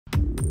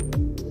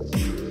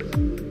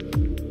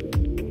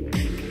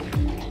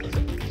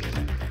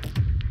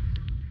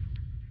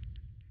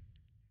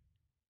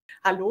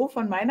Hallo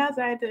von meiner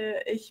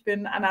Seite, ich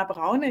bin Anna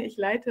Braune, ich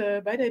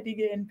leite bei der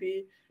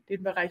DGNB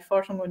den Bereich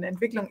Forschung und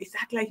Entwicklung. Ich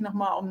sage gleich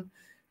nochmal um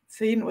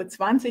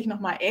 10:20 Uhr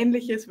nochmal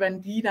Ähnliches,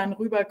 wenn die dann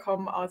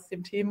rüberkommen aus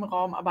dem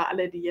Themenraum. Aber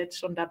alle, die jetzt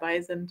schon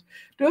dabei sind,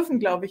 dürfen,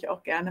 glaube ich,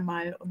 auch gerne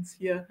mal uns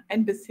hier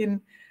ein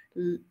bisschen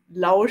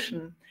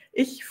lauschen.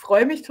 Ich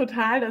freue mich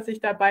total, dass ich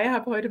dabei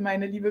habe heute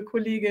meine liebe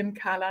Kollegin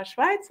Carla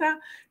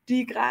Schweizer,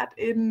 die gerade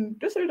in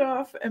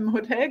Düsseldorf im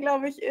Hotel,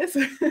 glaube ich, ist.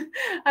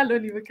 Hallo,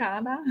 liebe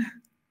Carla.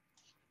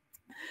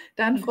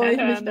 Dann freue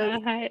ich mich,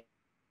 dass...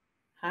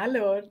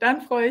 Hallo, dann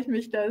freue ich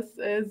mich, dass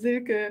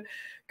Silke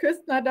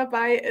Küstner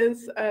dabei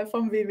ist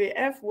vom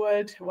WWF,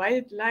 World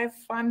Wildlife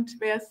Fund,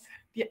 wer es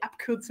die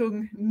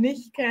Abkürzung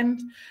nicht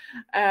kennt.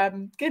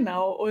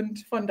 Genau,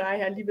 und von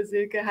daher, liebe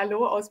Silke,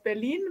 hallo aus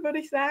Berlin, würde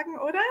ich sagen,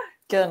 oder?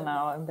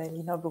 Genau, im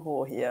Berliner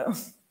Büro hier.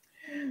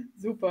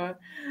 Super.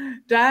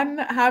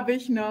 Dann habe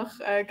ich noch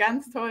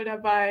ganz toll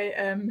dabei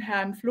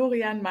Herrn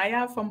Florian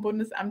Meyer vom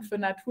Bundesamt für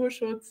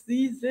Naturschutz.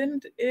 Sie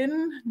sind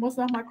muss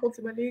noch mal kurz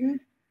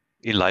überlegen.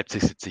 In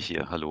Leipzig sitze ich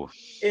hier, hallo.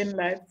 In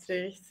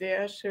Leipzig,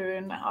 sehr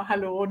schön.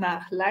 Hallo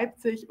nach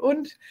Leipzig.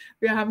 Und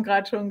wir haben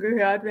gerade schon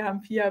gehört, wir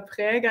haben Pia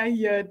Präger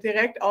hier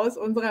direkt aus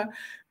unserer,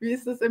 wie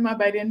ist es immer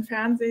bei den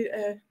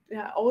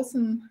der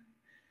Außen...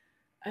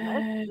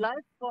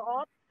 live vor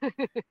Ort.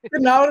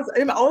 Genau,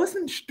 im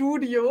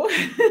Außenstudio.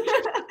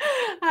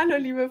 Hallo,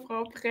 liebe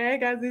Frau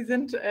Präger, Sie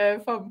sind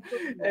vom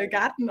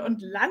Garten-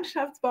 und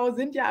Landschaftsbau,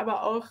 sind ja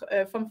aber auch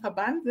vom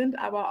Verband, sind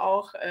aber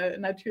auch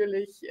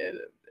natürlich,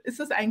 ist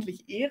es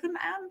eigentlich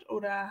Ehrenamt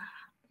oder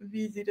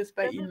wie sieht es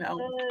bei Ihnen aus?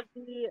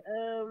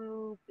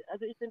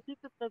 Also ich bin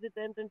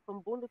Vizepräsidentin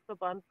vom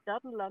Bundesverband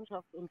Garten,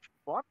 Landschafts- und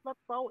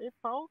Sportplatzbau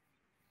e.V.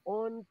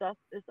 und das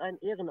ist ein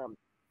Ehrenamt.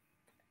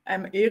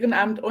 Ein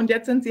Ehrenamt und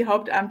jetzt sind Sie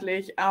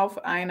hauptamtlich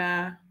auf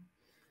einer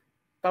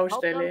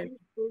Baustelle.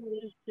 Hauptamtlich bin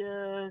ich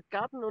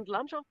Garten- und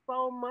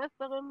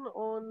Landschaftsbaumeisterin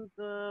und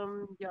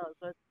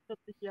seit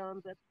 40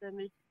 Jahren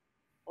selbstständig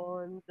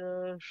und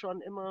schon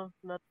immer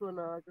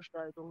naturnahe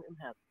Gestaltung im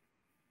Herzen.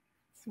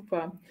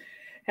 Super.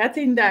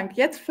 Herzlichen Dank.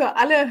 Jetzt für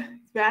alle,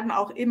 es werden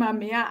auch immer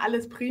mehr,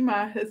 alles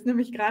prima. Es ist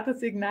nämlich gerade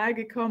das Signal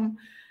gekommen,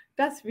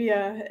 dass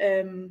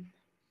wir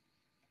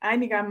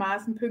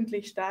einigermaßen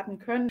pünktlich starten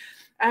können.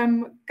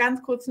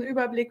 Ganz kurzen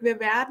Überblick. Wir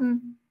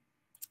werden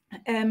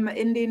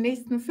in den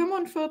nächsten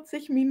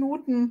 45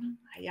 Minuten,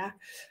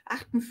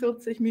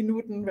 48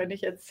 Minuten, wenn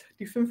ich jetzt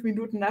die 5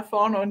 Minuten nach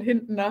vorne und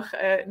hinten noch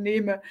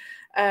nehme,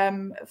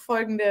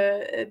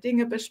 folgende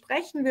Dinge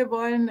besprechen. Wir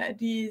wollen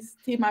das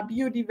Thema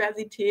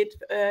Biodiversität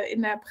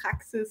in der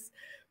Praxis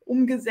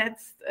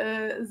umgesetzt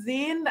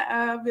sehen.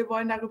 Wir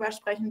wollen darüber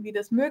sprechen, wie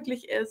das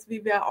möglich ist,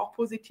 wie wir auch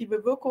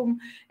positive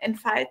Wirkung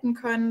entfalten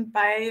können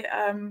bei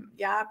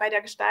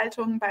der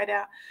Gestaltung, bei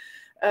der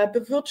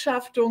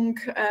Bewirtschaftung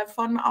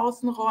von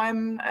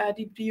Außenräumen.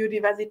 Die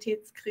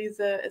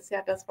Biodiversitätskrise ist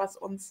ja das, was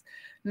uns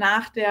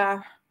mit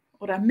der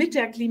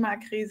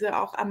Klimakrise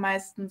auch am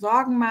meisten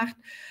Sorgen macht.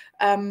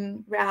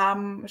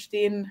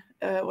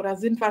 Wir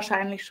sind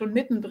wahrscheinlich schon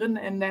mittendrin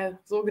in der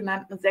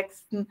sogenannten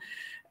 6.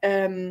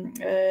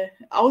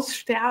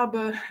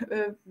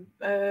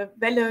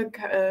 Aussterbewelle.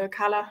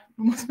 Carla,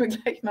 du musst mir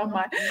gleich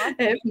nochmal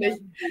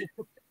helfen.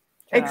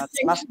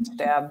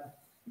 Massensterben.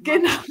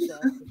 Genau.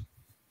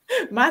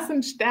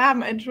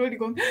 Massensterben,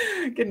 Entschuldigung,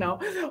 genau.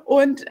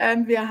 Und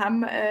wir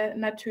haben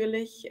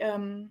natürlich,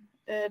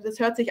 das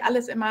hört sich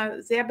alles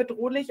immer sehr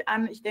bedrohlich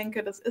an. Ich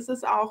denke, das ist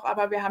es auch,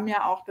 aber wir haben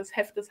ja auch das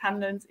Heft des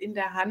Handelns in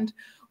der Hand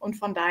und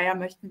von daher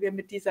möchten wir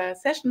mit dieser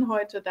Session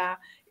heute da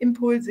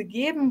Impulse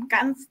geben.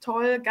 Ganz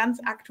toll,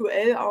 ganz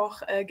aktuell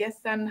auch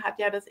gestern hat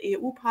ja das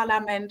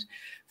EU-Parlament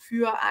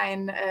für für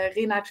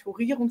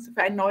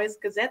ein neues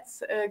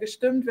Gesetz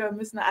gestimmt. Wir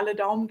müssen alle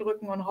Daumen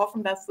drücken und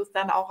hoffen, dass es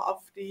dann auch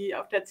auf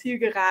der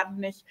Zielgeraden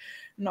nicht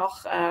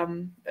noch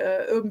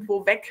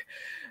irgendwo weg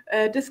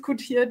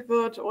diskutiert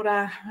wird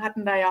oder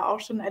hatten da ja auch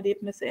schon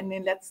Erlebnisse in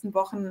den letzten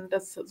Wochen,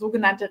 das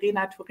sogenannte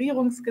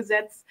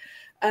Renaturierungsgesetz,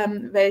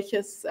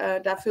 welches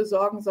dafür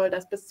sorgen soll,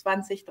 dass bis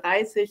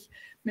 2030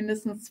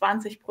 mindestens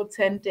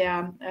 20%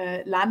 der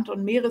Land-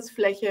 und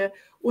Meeresfläche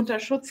unter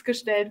Schutz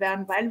gestellt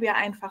werden, weil wir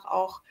einfach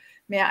auch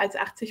mehr als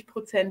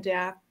 80%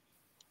 der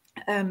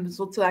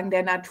sozusagen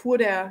der Natur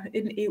der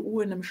in EU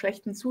in einem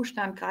schlechten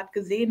Zustand gerade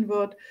gesehen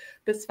wird,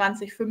 bis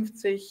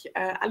 2050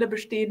 alle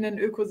bestehenden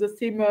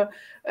Ökosysteme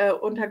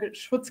unter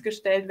Schutz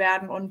gestellt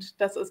werden.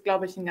 Und das ist,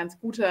 glaube ich, ein ganz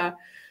guter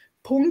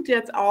Punkt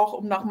jetzt auch,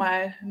 um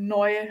nochmal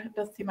neu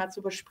das Thema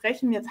zu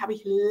besprechen. Jetzt habe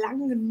ich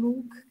lang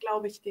genug,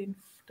 glaube ich,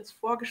 das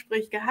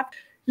Vorgespräch gehabt.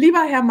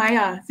 Lieber Herr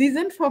Meyer, Sie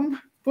sind vom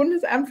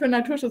Bundesamt für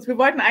Naturschutz. Wir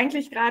wollten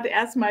eigentlich gerade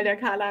erstmal der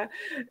Carla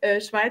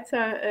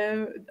Schweizer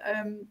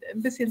ein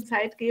bisschen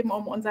Zeit geben,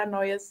 um unser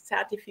neues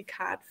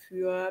Zertifikat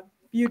für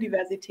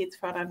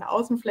biodiversitätsfördernde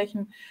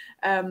Außenflächen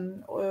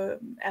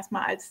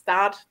erstmal als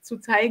Start zu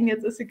zeigen.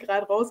 Jetzt ist sie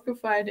gerade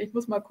rausgefallen. Ich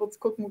muss mal kurz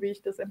gucken, wie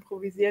ich das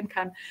improvisieren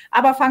kann.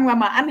 Aber fangen wir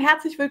mal an.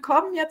 Herzlich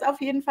willkommen jetzt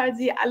auf jeden Fall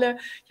Sie alle.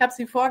 Ich habe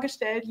Sie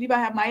vorgestellt, lieber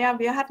Herr Meyer.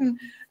 Wir hatten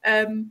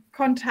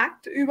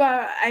Kontakt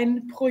über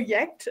ein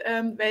Projekt,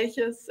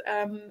 welches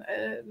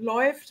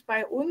läuft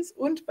bei uns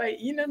und bei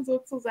Ihnen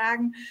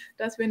sozusagen,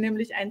 dass wir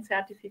nämlich ein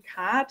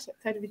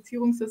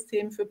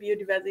Zertifizierungssystem für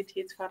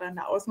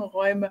biodiversitätsfördernde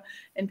Außenräume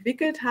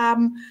entwickelt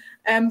haben.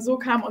 So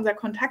kam unser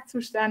Kontakt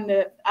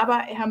zustande. Aber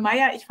Herr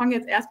Meyer, ich fange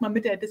jetzt erstmal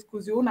mit der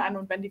Diskussion an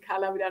und wenn die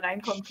Carla wieder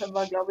reinkommt, können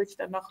wir, glaube ich,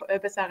 dann noch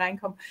besser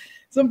reinkommen.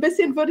 So ein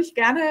bisschen würde ich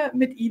gerne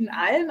mit Ihnen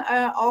allen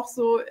auch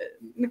so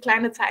eine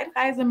kleine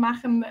Zeitreise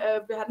machen.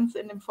 Wir hatten es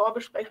in den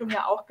Vorbesprechungen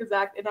ja auch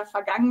gesagt, in der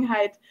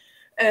Vergangenheit.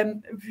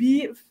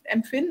 Wie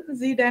empfinden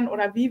Sie denn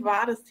oder wie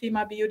war das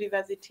Thema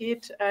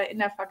Biodiversität in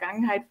der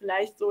Vergangenheit,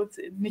 vielleicht so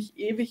nicht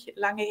ewig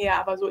lange her,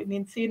 aber so in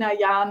den 10er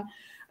Jahren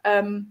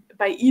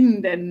bei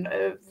Ihnen denn?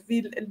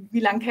 Wie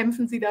lange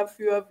kämpfen Sie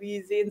dafür?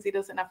 Wie sehen Sie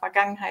das in der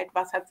Vergangenheit?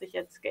 Was hat sich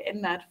jetzt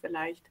geändert?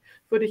 Vielleicht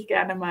würde ich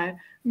gerne mal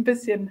ein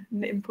bisschen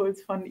einen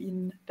Impuls von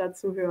Ihnen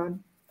dazu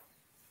hören.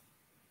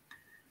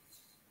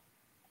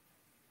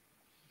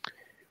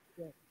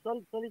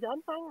 Soll ich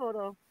anfangen,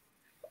 oder?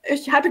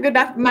 Ich hatte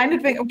gedacht,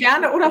 meinetwegen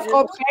gerne, oder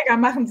Frau Präger,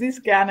 machen Sie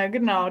es gerne,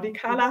 genau. Die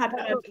Carla hat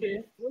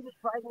erzählt. Ich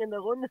schweigen in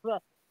der Runde.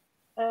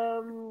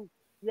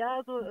 Ja,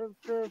 also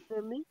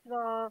für mich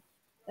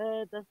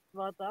das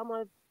war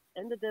damals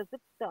Ende der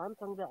 70er,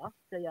 Anfang der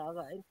 80er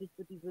Jahre eigentlich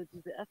so diese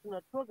erste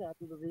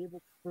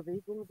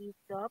Naturgartenbewegung, die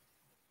es gab,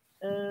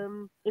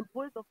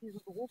 Impuls auf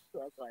diesen Beruf zu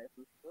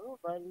ergreifen. Ne?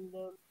 Weil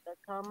da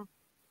kam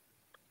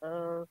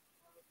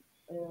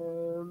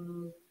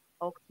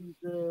auch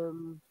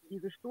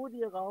diese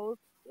Studie raus,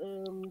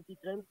 die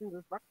Grenzen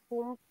des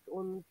Wachstums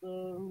und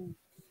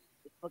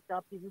es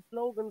gab diese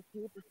Slogans,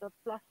 Jute statt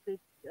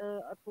Plastik,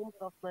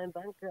 Atomkraft, nein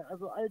danke,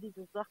 also all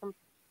diese Sachen,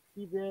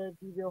 die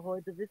wir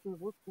heute wissen,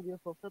 wussten wir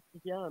vor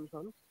 40 Jahren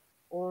schon.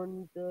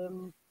 Und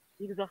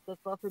wie gesagt, das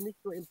war für mich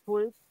so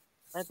Impuls,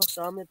 einfach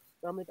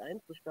damit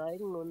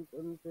einzusteigen und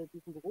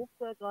diesen Beruf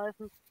zu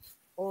ergreifen.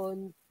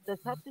 Und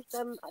das hat sich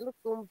dann alles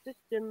so ein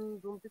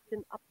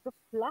bisschen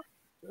abgeflacht.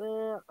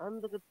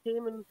 Andere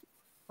Themen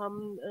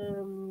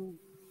haben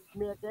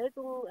mehr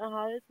Geltung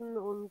erhalten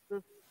und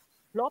das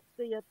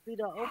ploppte jetzt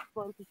wieder auf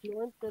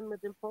 2019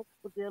 mit dem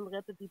Volksbegehren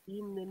Rettet die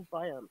Bienen in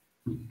Bayern.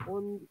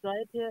 Und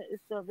seither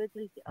ist da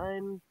wirklich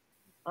ein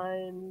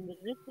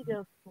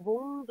richtiger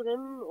Schwung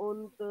drin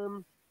und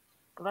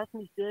was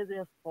mich sehr,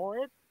 sehr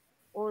freut.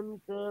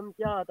 Und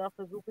ja, da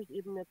versuche ich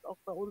eben jetzt auch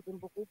bei uns im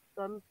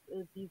Berufsstand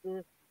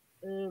diese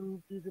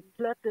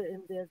Pflöcke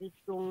in der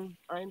Richtung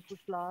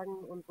einzuschlagen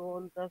und so,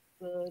 und dass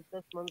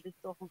man sich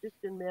doch ein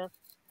bisschen mehr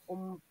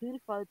um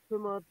Vielfalt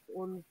kümmert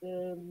und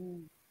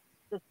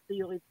dass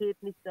Priorität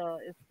nicht da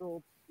ist,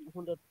 so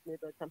 100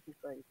 Meter kann ich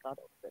eigentlich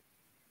gerade aufsetzen.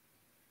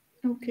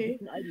 Okay.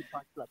 Ein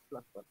Aldi-Parkplatz.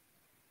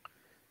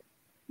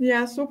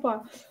 Ja,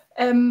 super.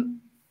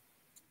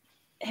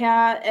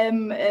 Herr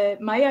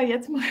Meyer,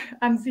 jetzt mal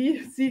an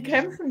Sie. Sie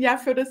kämpfen ja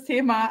für das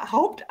Thema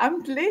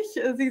hauptamtlich.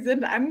 Sie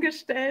sind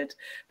angestellt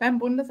beim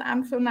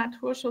Bundesamt für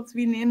Naturschutz.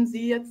 Wie nehmen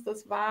Sie jetzt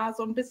das wahr,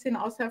 so ein bisschen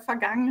aus der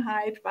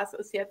Vergangenheit? Was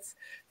ist jetzt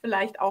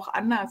vielleicht auch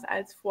anders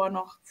als vor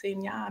noch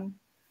 10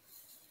 Jahren?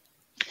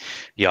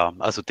 Ja,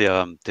 also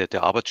der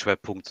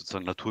Arbeitsschwerpunkt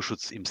sozusagen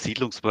Naturschutz im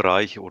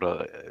Siedlungsbereich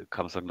oder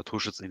kann man sagen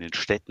Naturschutz in den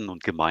Städten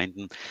und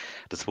Gemeinden,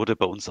 das wurde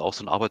bei uns auch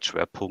so ein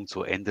Arbeitsschwerpunkt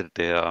so Ende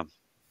der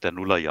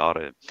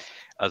Nullerjahre.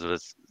 Also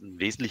das ein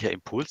wesentlicher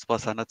Impuls war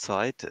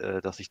seinerzeit,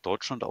 dass sich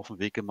Deutschland auf den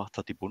Weg gemacht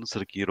hat, die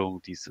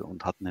Bundesregierung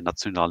und hat eine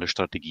nationale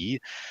Strategie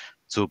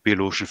zur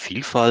biologischen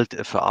Vielfalt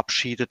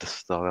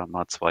verabschiedet.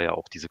 Damals war ja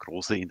auch diese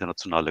große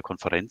internationale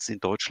Konferenz in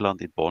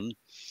Deutschland, in Bonn,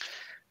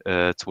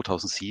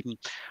 2007.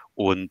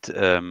 Und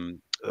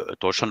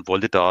Deutschland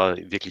wollte da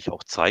wirklich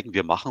auch zeigen,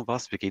 wir machen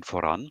was, wir gehen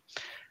voran.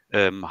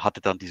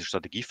 Hatte dann diese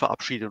Strategie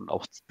verabschiedet und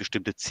auch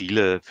bestimmte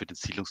Ziele für den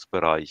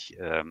Siedlungsbereich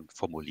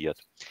formuliert.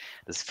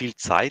 Das fiel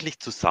zeitlich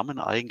zusammen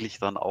eigentlich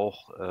dann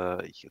auch,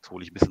 jetzt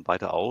hole ich ein bisschen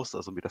weiter aus,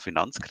 also mit der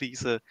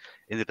Finanzkrise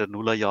Ende der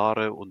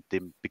Nullerjahre und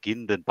dem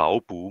beginnenden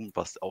Bauboom,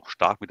 was auch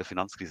stark mit der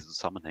Finanzkrise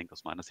zusammenhängt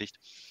aus meiner Sicht,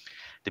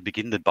 dem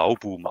beginnenden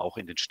Bauboom auch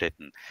in den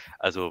Städten.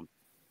 Also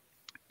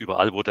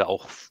überall wurde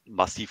auch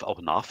massiv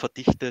auch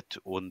nachverdichtet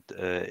und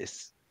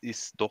es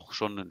ist doch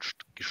schon ein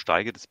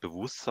gesteigertes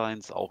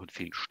Bewusstsein, auch in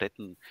vielen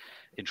Städten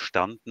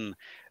entstanden.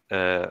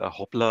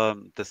 Hoppla,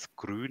 das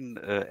Grün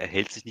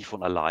erhält sich nicht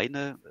von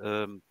alleine.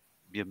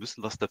 Wir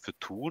müssen was dafür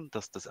tun,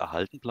 dass das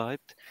erhalten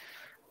bleibt.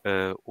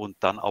 Und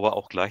dann aber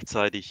auch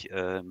gleichzeitig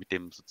mit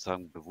dem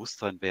sozusagen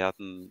Bewusstsein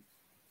werden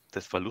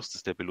des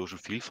Verlustes der biologischen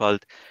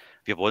Vielfalt.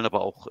 Wir wollen aber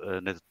auch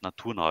eine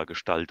naturnahe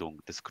Gestaltung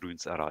des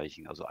Grüns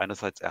erreichen. Also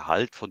einerseits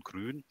Erhalt von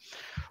Grün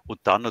und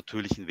dann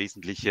natürlich ein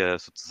wesentlicher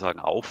sozusagen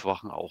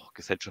Aufwachen, auch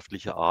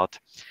gesellschaftlicher Art,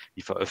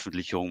 die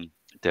Veröffentlichung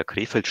der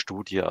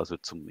Krefeld-Studie, also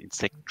zum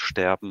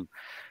Insektensterben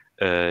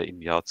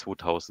im Jahr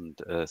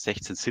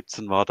 2016,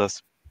 17 war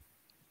das,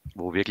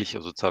 wo wirklich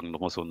sozusagen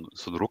nochmal so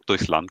ein Ruck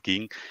durchs Land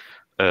ging,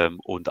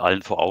 und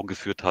allen vor Augen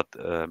geführt hat,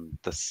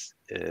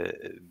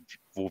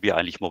 wo wir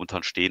eigentlich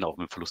momentan stehen, auch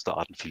mit dem Verlust der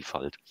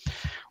Artenvielfalt.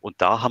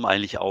 Und da haben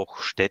eigentlich auch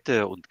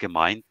Städte und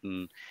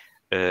Gemeinden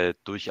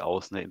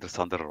durchaus eine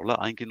interessante Rolle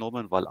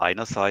eingenommen, weil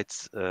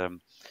einerseits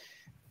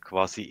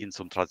quasi in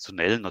so einem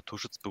traditionellen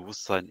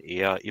Naturschutzbewusstsein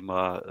eher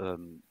immer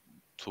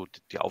so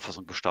die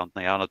Auffassung bestand,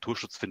 naja,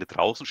 Naturschutz findet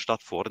draußen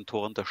statt, vor den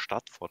Toren der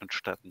Stadt, vor den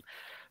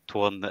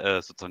Toren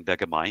sozusagen der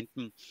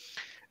Gemeinden.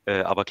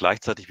 Aber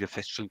gleichzeitig wir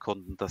feststellen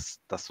konnten, dass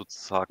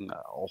sozusagen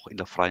auch in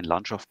der freien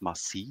Landschaft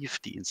massiv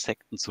die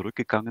Insekten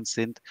zurückgegangen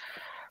sind,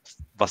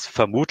 was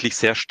vermutlich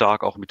sehr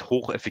stark auch mit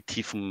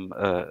hocheffektiven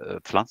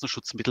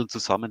Pflanzenschutzmitteln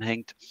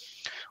zusammenhängt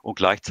und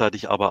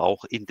gleichzeitig aber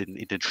auch in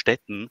den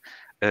Städten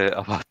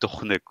aber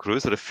doch eine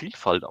größere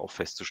Vielfalt auch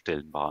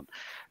festzustellen waren.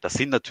 Das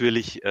sind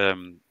natürlich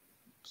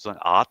sozusagen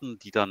Arten,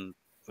 die dann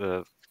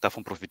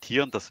davon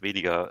profitieren, dass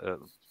weniger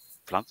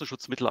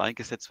Pflanzenschutzmittel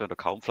eingesetzt werden oder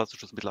kaum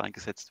Pflanzenschutzmittel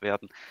eingesetzt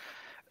werden.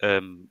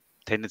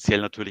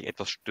 Tendenziell natürlich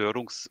etwas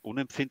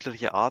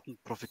störungsunempfindliche Arten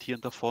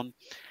profitieren davon,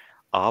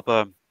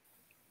 aber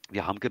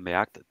wir haben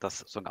gemerkt, dass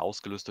sozusagen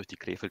ausgelöst durch die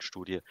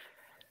Krefeld-Studie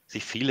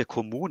sich viele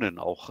Kommunen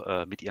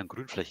auch mit ihren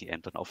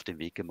Grünflächenämtern auf den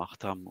Weg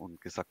gemacht haben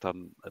und gesagt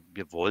haben,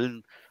 wir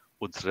wollen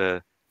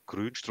unsere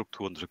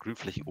Grünstrukturen, unsere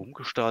Grünflächen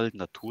umgestalten,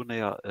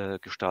 naturnäher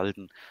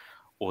gestalten.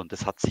 Und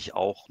es hat sich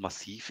auch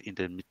massiv in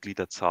den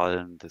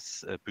Mitgliederzahlen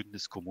des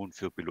Bündnis Kommunen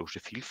für biologische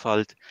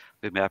Vielfalt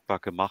bemerkbar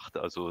gemacht.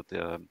 Also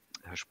der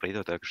Herr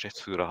Spreder, der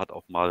Geschäftsführer, hat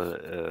auch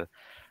mal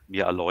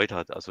mir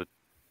erläutert, also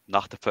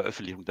nach der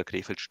Veröffentlichung der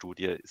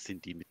Krefeld-Studie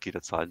sind die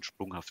Mitgliederzahlen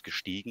sprunghaft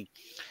gestiegen.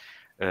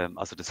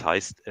 Also das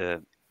heißt,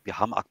 wir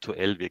haben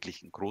aktuell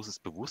wirklich ein großes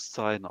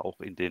Bewusstsein, auch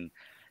in den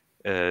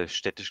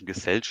städtischen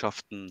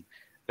Gesellschaften,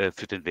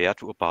 für den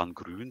Wert urbanen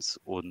Grüns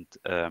und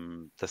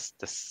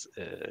das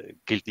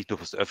gilt nicht nur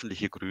für das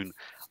öffentliche Grün,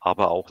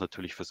 aber auch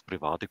natürlich für das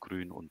private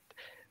Grün und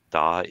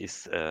da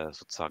ist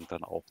sozusagen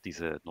dann auch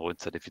diese neuen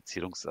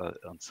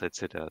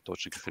Zertifizierungsansätze der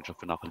Deutschen Gesellschaft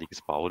für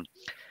nachhaltiges Bauen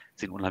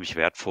sind unheimlich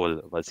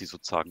wertvoll, weil sie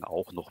sozusagen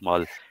auch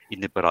nochmal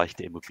in den Bereich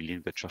der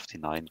Immobilienwirtschaft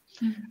hinein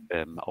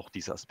auch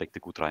diese Aspekte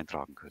gut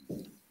reintragen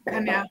können.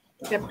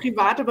 Der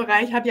private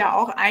Bereich hat ja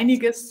auch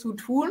einiges zu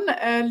tun.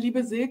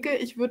 Liebe Silke,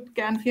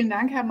 vielen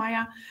Dank, Herr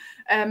Mayer.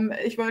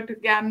 Ich wollte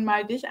gerne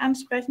mal dich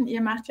ansprechen.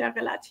 Ihr macht ja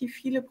relativ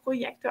viele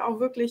Projekte auch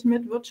wirklich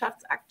mit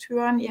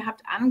Wirtschaftsakteuren. Ihr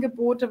habt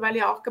Angebote, weil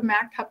ihr auch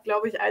gemerkt habt,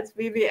 glaube ich, als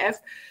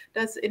WWF,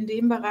 dass in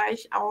dem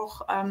Bereich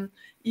auch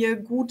ihr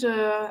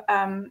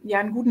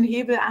einen guten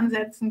Hebel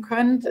ansetzen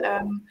könnt.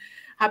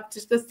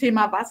 Habt das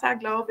Thema Wasser,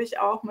 glaube ich,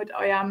 auch mit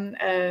eurem,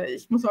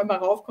 ich muss mal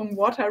raufkommen,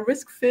 Water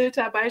Risk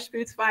Filter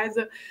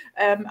beispielsweise,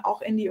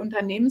 auch in die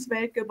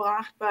Unternehmenswelt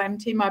gebracht. Beim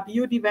Thema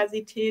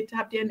Biodiversität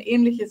habt ihr ein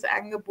ähnliches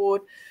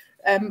Angebot.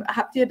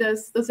 Habt ihr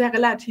das ist ja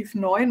relativ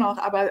neu noch,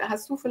 aber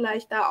hast du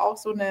vielleicht da auch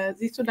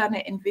siehst du da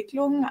eine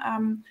Entwicklung,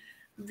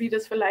 wie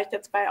das vielleicht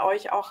jetzt bei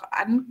euch auch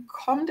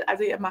ankommt?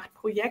 Also ihr macht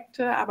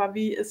Projekte, aber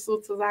wie ist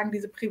sozusagen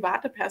diese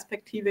private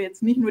Perspektive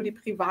jetzt nicht nur die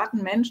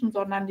privaten Menschen,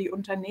 sondern die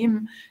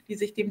Unternehmen, die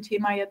sich dem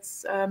Thema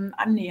jetzt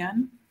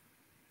annähern?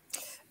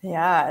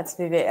 Ja, als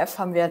WWF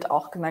haben wir halt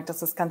auch gemerkt,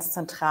 dass es ganz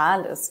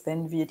zentral ist,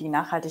 wenn wir die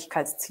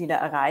Nachhaltigkeitsziele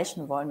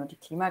erreichen wollen und die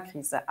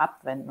Klimakrise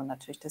abwenden und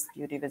natürlich das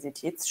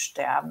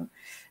Biodiversitätssterben,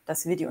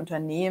 dass wir die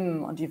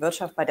Unternehmen und die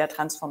Wirtschaft bei der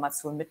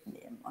Transformation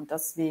mitnehmen. Und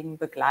deswegen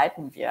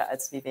begleiten wir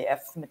als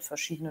WWF mit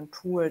verschiedenen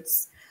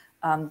Tools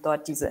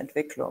dort diese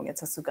Entwicklung.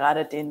 Jetzt hast du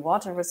gerade den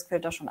Water Risk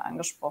Filter schon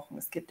angesprochen.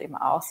 Es gibt eben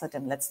auch seit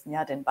dem letzten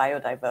Jahr den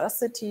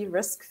Biodiversity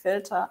Risk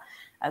Filter,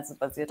 also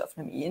basiert auf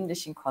einem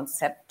ähnlichen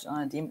Konzept,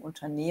 dem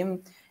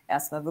Unternehmen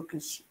erstmal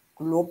wirklich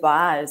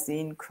global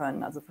sehen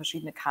können, also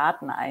verschiedene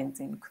Karten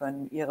einsehen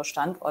können, ihre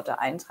Standorte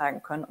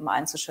eintragen können, um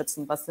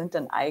einzuschätzen, was sind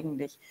denn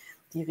eigentlich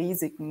die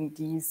Risiken,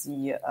 die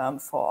sie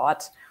vor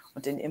Ort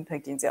und den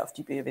Impact, den sie auf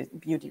die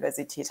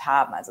Biodiversität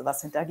haben. Also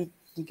was sind da die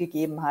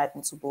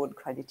Gegebenheiten zu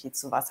Bodenqualität,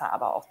 zu Wasser,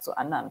 aber auch zu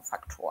anderen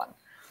Faktoren.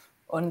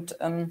 Und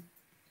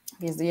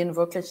wir sehen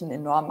wirklich einen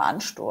enormen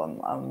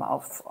Ansturm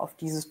auf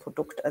dieses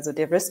Produkt. Also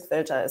der Risk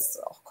Filter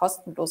ist auch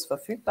kostenlos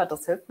verfügbar.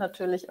 Das hilft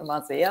natürlich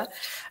immer sehr.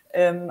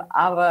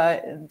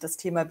 Aber das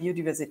Thema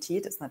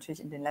Biodiversität ist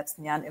natürlich in den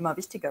letzten Jahren immer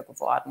wichtiger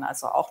geworden.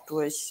 Also auch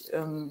durch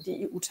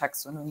die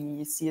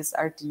EU-Taxonomie,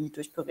 CSRD,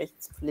 durch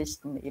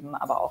Berichtspflichten eben,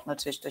 aber auch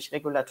natürlich durch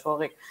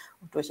Regulatorik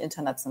und durch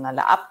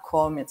internationale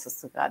Abkommen. Jetzt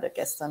hast du gerade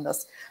gestern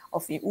das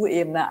auf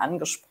EU-Ebene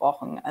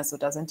angesprochen. Also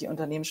da sind die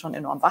Unternehmen schon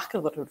enorm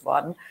wachgerüttelt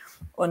worden.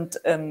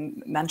 Und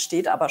man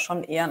steht aber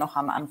schon eher noch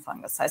am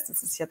Anfang. Das heißt,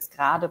 es ist jetzt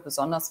gerade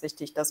besonders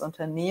wichtig, dass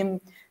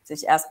Unternehmen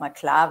sich erstmal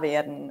klar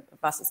werden,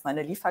 was ist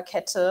meine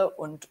Lieferkette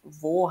und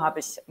wo habe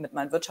ich mit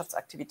meinen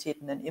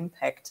Wirtschaftsaktivitäten einen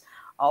Impact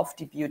auf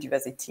die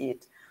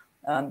Biodiversität.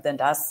 Denn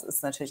das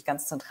ist natürlich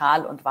ganz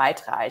zentral und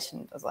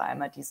weitreichend. Also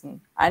einmal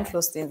diesen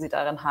Einfluss, den sie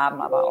darin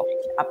haben, aber auch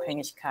die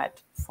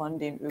Abhängigkeit von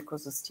den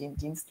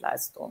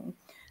Ökosystemdienstleistungen.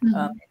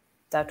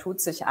 Da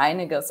tut sich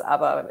einiges,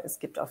 aber es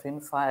gibt auf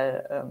jeden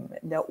Fall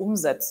in der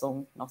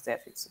Umsetzung noch sehr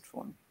viel zu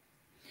tun.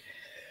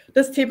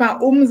 Das Thema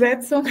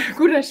Umsetzung,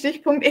 guter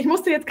Stichpunkt. Ich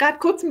musste jetzt gerade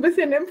kurz ein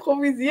bisschen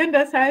improvisieren,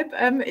 deshalb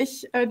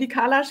die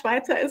Carla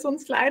Schweizer ist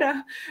uns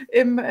leider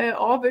im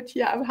Orbit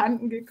hier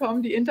abhanden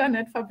gekommen. Die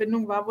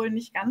Internetverbindung war wohl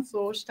nicht ganz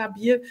so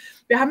stabil.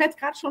 Wir haben jetzt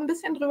gerade schon ein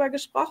bisschen drüber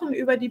gesprochen,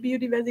 über die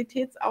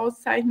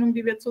Biodiversitätsauszeichnung,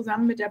 die wir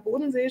zusammen mit der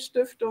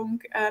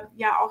Bodensee-Stiftung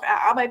ja auch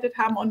erarbeitet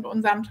haben und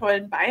unserem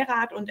tollen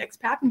Beirat und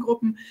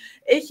Expertengruppen.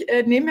 Ich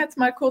nehme jetzt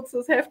mal kurz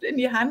das Heft in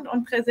die Hand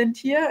und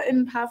präsentiere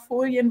in ein paar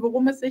Folien,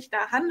 worum es sich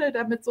da handelt,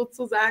 damit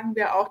sozusagen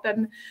wir auch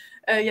dann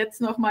jetzt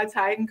nochmal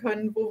zeigen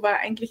können, wo wir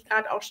eigentlich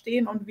gerade auch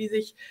stehen und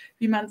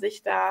wie man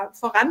sich da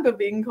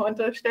voranbewegen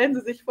konnte. Stellen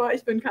Sie sich vor,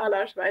 ich bin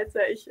Carla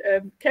Schweizer, ich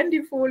kenne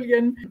die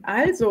Folien.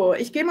 Also,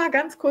 ich gehe mal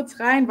ganz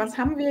kurz rein. Was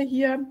haben wir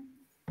hier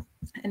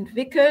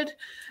entwickelt?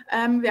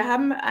 Wir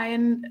haben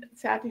ein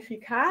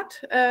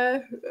Zertifikat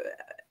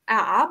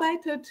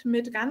erarbeitet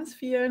mit ganz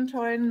vielen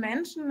tollen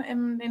Menschen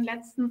in den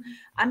letzten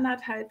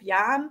 1,5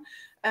 Jahren.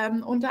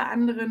 Unter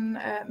anderem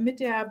mit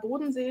der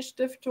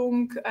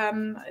Bodensee-Stiftung,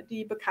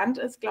 die bekannt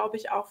ist, glaube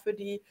ich, auch für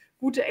die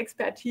gute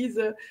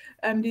Expertise,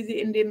 die sie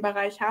in dem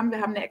Bereich haben. Wir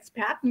haben eine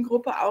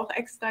Expertengruppe auch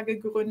extra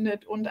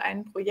gegründet und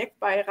einen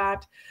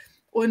Projektbeirat.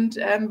 Und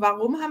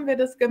warum haben wir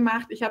das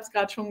gemacht? Ich habe es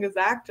gerade schon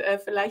gesagt,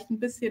 vielleicht ein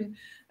bisschen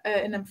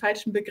in einem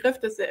falschen Begriff.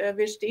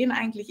 Wir stehen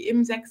eigentlich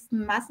im 6.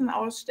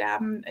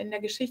 Massenaussterben in der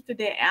Geschichte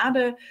der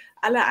Erde.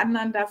 Alle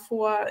anderen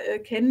davor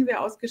kennen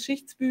wir aus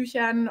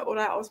Geschichtsbüchern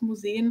oder aus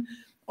Museen.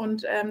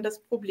 Und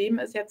das Problem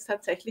ist jetzt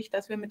tatsächlich,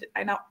 dass wir mit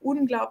einer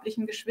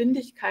unglaublichen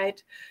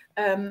Geschwindigkeit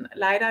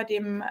leider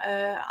dem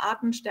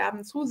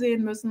Artensterben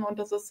zusehen müssen. Und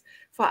das ist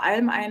vor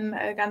allem ein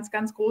ganz,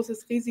 ganz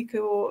großes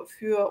Risiko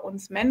für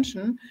uns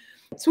Menschen.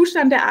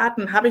 Zustand der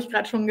Arten, habe ich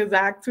gerade schon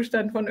gesagt,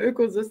 Zustand von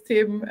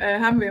Ökosystemen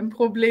haben wir ein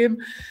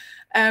Problem.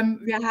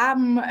 Wir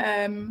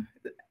haben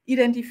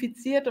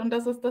identifiziert, und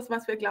das ist das,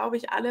 was wir, glaube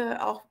ich,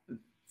 alle auch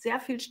sehr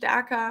viel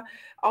stärker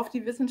auf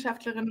die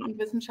Wissenschaftlerinnen und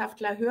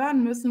Wissenschaftler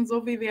hören müssen,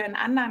 so wie wir in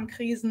anderen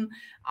Krisen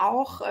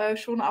auch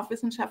schon auf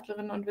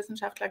Wissenschaftlerinnen und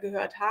Wissenschaftler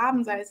gehört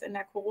haben, sei es in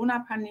der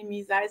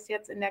Corona-Pandemie, sei es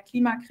jetzt in der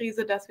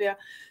Klimakrise, dass wir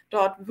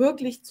dort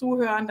wirklich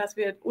zuhören, dass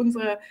wir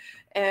unser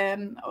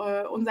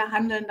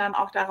Handeln dann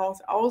auch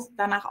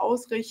danach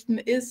ausrichten,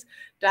 ist,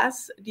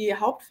 dass die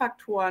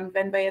Hauptfaktoren,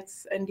 wenn wir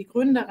jetzt in die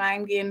Gründe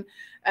reingehen,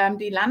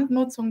 die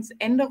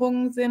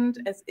Landnutzungsänderungen sind.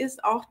 Es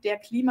ist auch der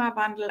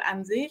Klimawandel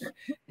an sich.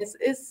 Es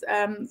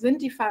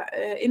sind die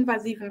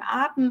invasiven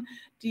Arten,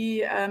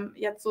 die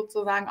jetzt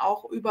sozusagen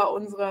auch über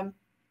unsere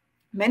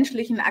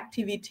menschlichen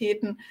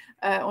Aktivitäten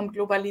und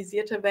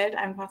globalisierte Welt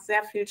einfach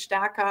sehr viel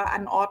stärker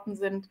an Orten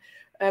sind,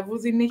 wo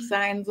sie nicht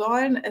sein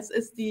sollen. Es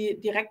ist die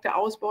direkte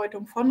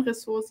Ausbeutung von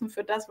Ressourcen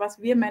für das,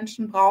 was wir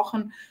Menschen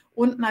brauchen,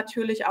 und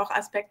natürlich auch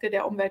Aspekte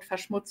der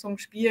Umweltverschmutzung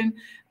spielen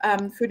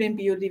für den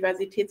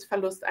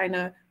Biodiversitätsverlust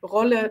eine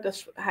Rolle.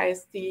 Das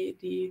heißt,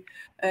 die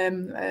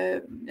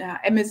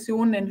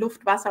Emissionen in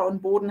Luft, Wasser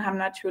und Boden haben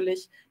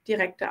natürlich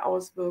direkte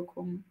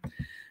Auswirkungen.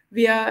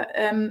 Wir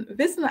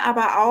wissen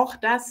aber auch,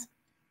 dass,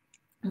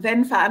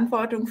 wenn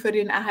Verantwortung für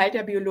den Erhalt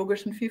der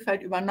biologischen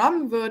Vielfalt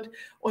übernommen wird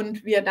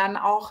und wir dann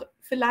auch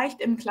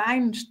vielleicht im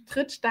Kleinen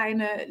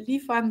Trittsteine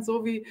liefern,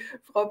 so wie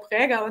Frau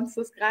Präger uns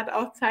das gerade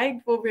auch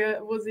zeigt,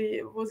 wo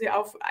sie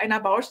auf einer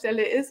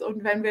Baustelle ist,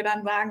 und wenn wir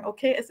dann sagen,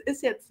 okay, es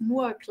ist jetzt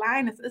nur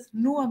klein, es ist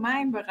nur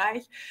mein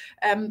Bereich,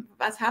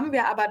 was haben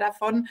wir aber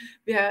davon?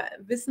 Wir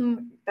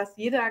wissen, dass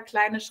jeder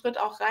kleine Schritt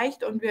auch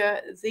reicht, und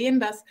wir sehen,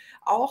 dass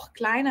auch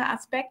kleine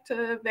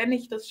Aspekte, wenn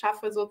ich das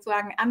schaffe,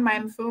 sozusagen an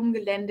meinem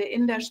Firmengelände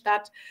in der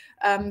Stadt,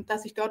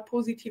 dass ich dort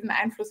positiven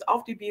Einfluss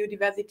auf die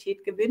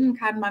Biodiversität gewinnen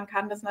kann. Man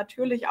kann das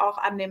natürlich auch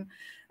an den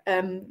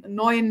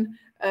neuen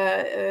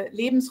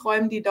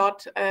Lebensräumen, die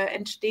dort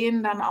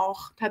entstehen, dann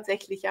auch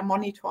tatsächlich ja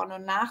monitoren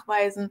und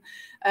nachweisen.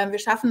 Wir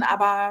schaffen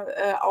aber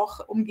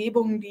auch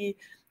Umgebungen, die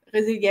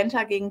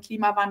resilienter gegen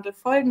Klimawandel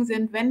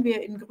sind, wenn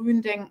wir in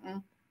Grün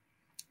denken.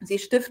 Sie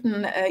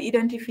stiften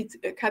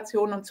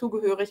Identifikation und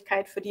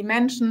Zugehörigkeit für die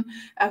Menschen,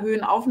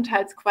 erhöhen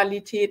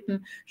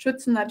Aufenthaltsqualitäten,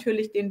 schützen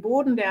natürlich den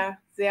Boden, der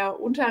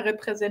sehr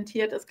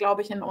unterrepräsentiert ist,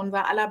 glaube ich, in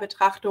unserer aller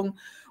Betrachtung,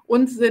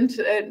 und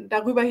sind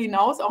darüber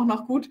hinaus auch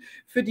noch gut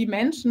für die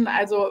Menschen.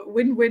 Also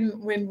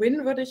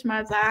Win-Win-Win-Win, würde ich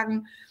mal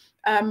sagen.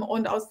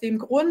 Und aus dem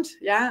Grund,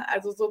 ja,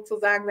 also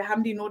sozusagen, wir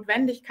haben die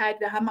Notwendigkeit,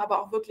 wir haben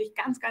aber auch wirklich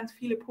ganz, ganz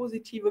viele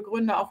positive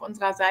Gründe auf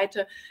unserer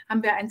Seite,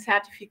 haben wir ein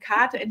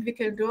Zertifikat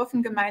entwickeln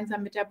dürfen,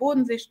 gemeinsam mit der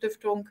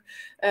Bodensee-Stiftung,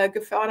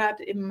 gefördert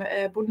im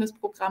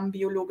Bundesprogramm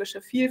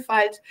Biologische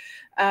Vielfalt.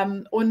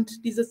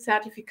 Und dieses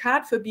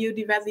Zertifikat für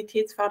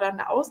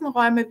biodiversitätsfördernde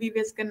Außenräume, wie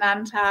wir es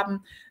genannt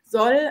haben,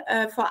 soll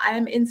vor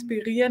allem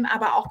inspirieren,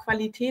 aber auch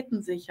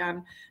Qualitäten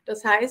sichern.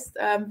 Das heißt,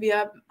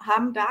 wir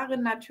haben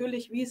darin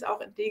natürlich, wie es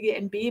auch in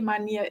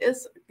DGNB-Manier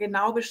ist,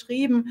 genau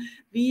beschrieben,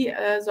 wie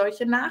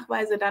solche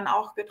Nachweise dann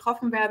auch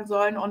getroffen werden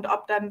sollen und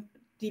ob dann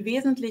die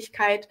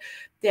Wesentlichkeit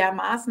der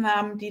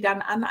Maßnahmen, die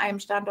dann an einem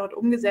Standort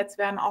umgesetzt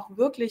werden, auch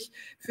wirklich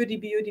für die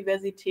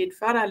Biodiversität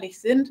förderlich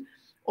sind.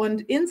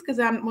 Und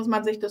insgesamt muss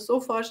man sich das so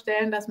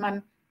vorstellen, dass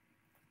man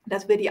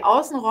dass wir die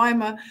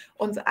Außenräume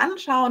uns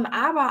anschauen,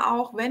 aber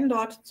auch, wenn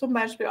dort zum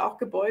Beispiel auch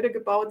Gebäude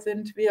gebaut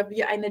sind, wir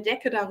wie eine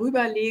Decke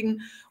darüber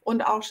legen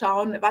und auch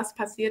schauen, was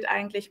passiert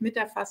eigentlich mit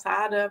der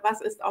Fassade,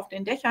 was ist auf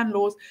den Dächern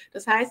los.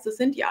 Das heißt, es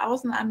sind die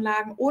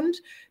Außenanlagen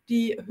und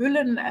die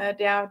Hüllen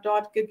der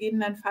dort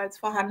gegebenenfalls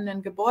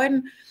vorhandenen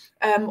Gebäuden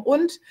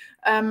und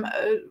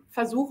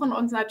versuchen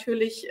uns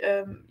natürlich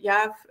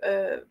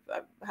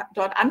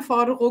dort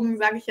Anforderungen,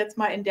 sage ich jetzt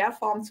mal, in der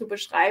Form zu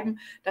beschreiben,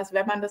 dass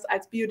wenn man das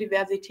als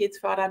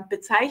biodiversitätsfördernd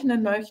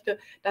bezeichnen möchte,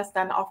 dass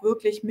dann auch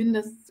wirklich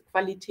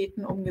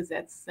Mindestqualitäten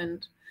umgesetzt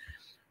sind.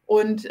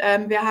 Und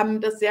wir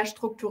haben das sehr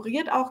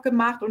strukturiert auch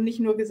gemacht und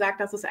nicht nur gesagt,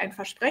 dass es ein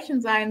Versprechen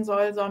sein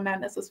soll,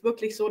 sondern es ist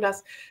wirklich so,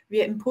 dass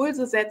wir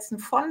Impulse setzen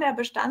von der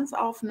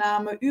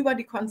Bestandsaufnahme über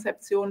die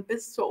Konzeption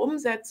bis zur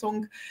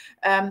Umsetzung,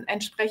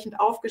 entsprechend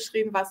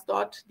aufgeschrieben, was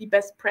dort die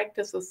Best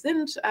Practices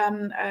sind,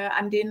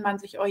 an denen man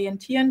sich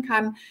orientieren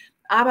kann.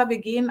 Aber wir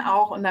gehen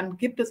auch, und dann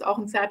gibt es auch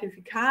ein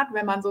Zertifikat,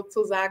 wenn man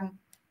sozusagen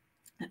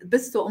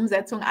bis zur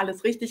Umsetzung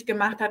alles richtig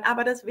gemacht hat.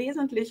 Aber das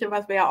Wesentliche,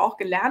 was wir ja auch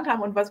gelernt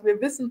haben und was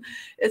wir wissen,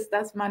 ist,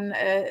 dass man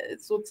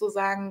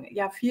sozusagen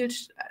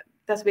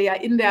dass wir ja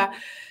in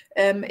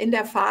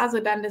der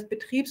Phase dann des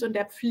Betriebs und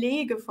der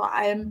Pflege vor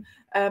allem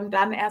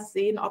dann erst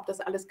sehen, ob das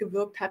alles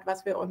gewirkt hat,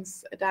 was wir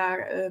uns da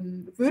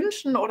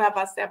wünschen oder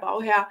was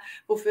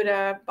wofür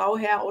der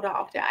Bauherr oder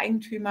auch der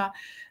Eigentümer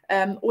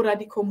oder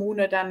die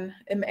Kommune dann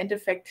im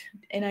Endeffekt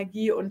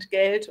Energie und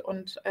Geld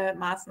und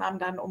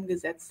Maßnahmen dann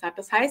umgesetzt hat.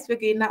 Das heißt, wir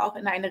gehen da auch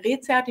in eine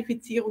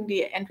Rezertifizierung,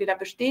 die entweder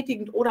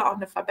bestätigend oder auch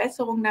eine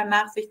Verbesserung dann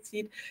nach sich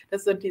zieht.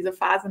 Das sind diese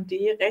Phasen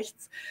D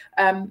rechts,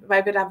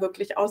 weil wir da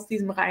wirklich aus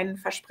diesem reinen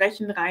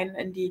Versprechen rein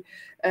in die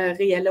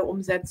reelle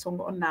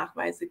Umsetzung und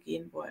Nachweise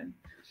gehen wollen.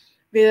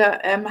 Wir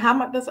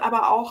haben das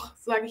aber auch,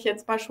 sage ich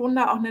jetzt mal, schon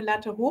da auch eine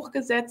Latte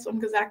hochgesetzt und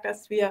gesagt,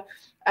 dass wir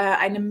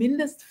eine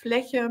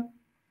Mindestfläche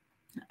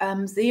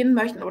sehen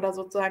möchten oder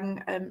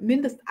sozusagen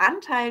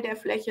Mindestanteil der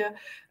Fläche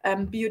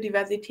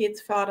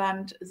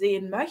biodiversitätsfördernd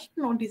sehen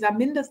möchten. Und dieser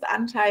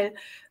Mindestanteil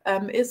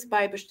ist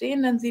bei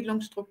bestehenden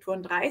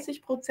Siedlungsstrukturen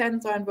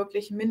 30%, sollen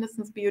wirklich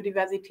mindestens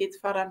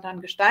biodiversitätsfördernd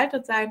dann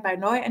gestaltet sein. Bei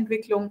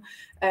Neuentwicklungen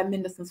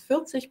mindestens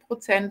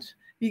 40%,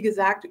 wie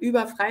gesagt,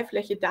 über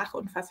Freifläche, Dach-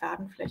 und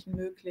Fassadenflächen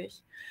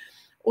möglich.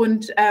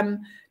 Und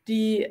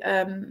die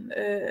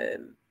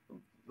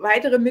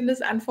weitere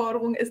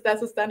Mindestanforderung ist,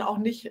 dass es dann auch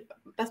nicht,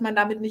 dass man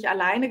damit nicht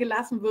alleine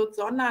gelassen wird,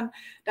 sondern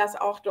dass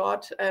auch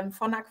dort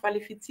von einer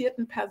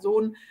qualifizierten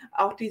Person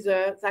auch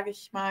diese, sage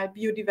ich mal,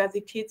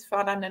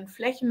 biodiversitätsfördernden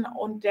Flächen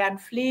und deren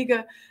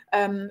Pflege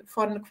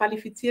von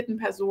qualifizierten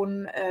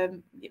Personen,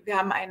 wir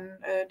haben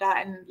da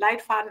einen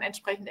Leitfaden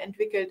entsprechend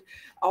entwickelt,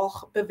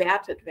 auch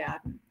bewertet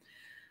werden.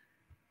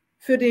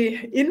 Für die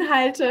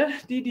Inhalte,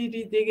 die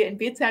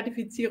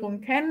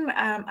DGNB-Zertifizierung kennen,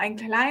 ein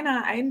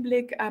kleiner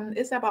Einblick,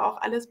 ist aber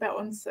auch alles bei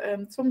uns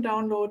zum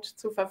Download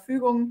zur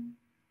Verfügung.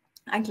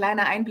 Ein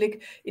kleiner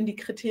Einblick in die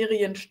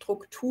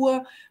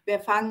Kriterienstruktur.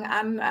 Wir fangen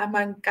an, haben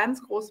einen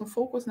ganz großen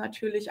Fokus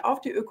natürlich auf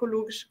die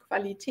ökologische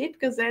Qualität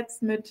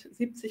gesetzt mit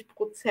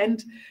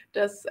 70%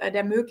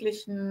 der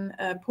möglichen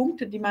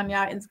Punkte, die man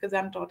ja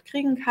insgesamt dort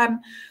kriegen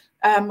kann.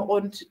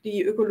 Und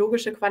die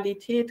ökologische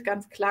Qualität,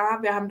 ganz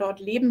klar, wir haben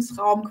dort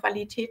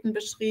Lebensraumqualitäten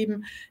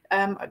beschrieben,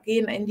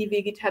 gehen in die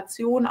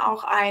Vegetation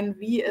auch ein,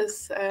 wie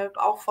es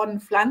auch von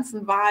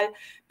Pflanzenwahl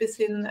bis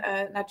hin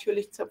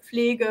natürlich zur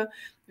Pflege.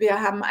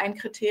 Wir haben ein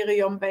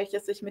Kriterium,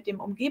 welches sich mit dem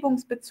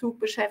Umgebungsbezug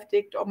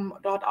beschäftigt, um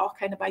dort auch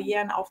keine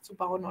Barrieren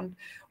aufzubauen und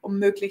um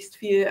möglichst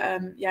viel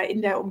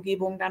in der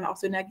Umgebung dann auch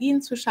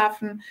Synergien zu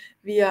schaffen.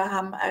 Wir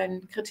haben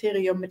ein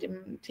Kriterium mit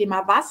dem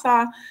Thema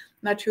Wasser,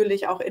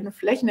 natürlich auch in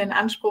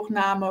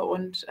Flächeninanspruchnahme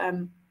und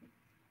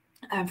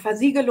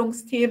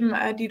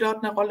Versiegelungsthemen, die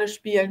dort eine Rolle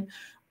spielen.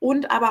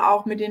 Und aber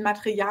auch mit den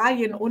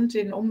Materialien und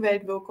den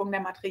Umweltwirkungen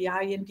der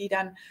Materialien, die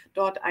dann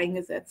dort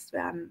eingesetzt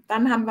werden.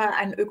 Dann haben wir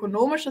ein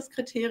ökonomisches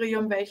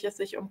Kriterium, welches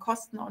sich um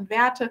Kosten und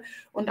Werte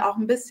und auch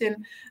ein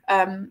bisschen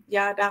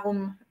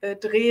darum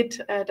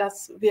dreht,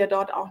 dass wir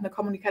dort auch eine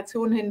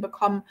Kommunikation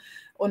hinbekommen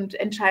und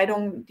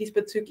Entscheidungen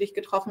diesbezüglich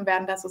getroffen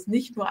werden, dass es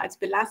nicht nur als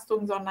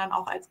Belastung, sondern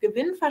auch als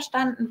Gewinn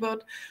verstanden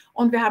wird.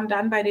 Und wir haben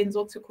dann bei den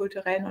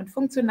soziokulturellen und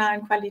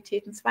funktionalen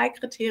Qualitäten 2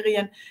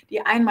 Kriterien,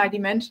 die einmal die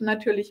Menschen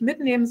natürlich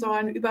mitnehmen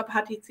sollen über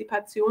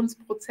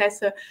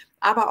Partizipationsprozesse,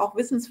 aber auch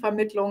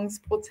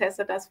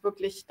Wissensvermittlungsprozesse, dass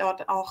wirklich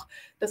dort auch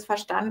das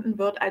verstanden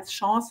wird als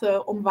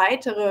Chance, um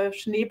weitere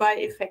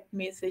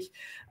schneeballeffektmäßig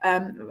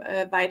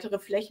weitere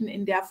Flächen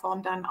in der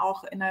Form dann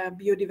auch in der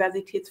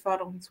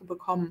Biodiversitätsförderung zu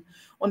bekommen.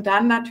 Und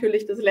dann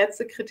natürlich das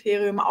letzte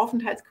Kriterium,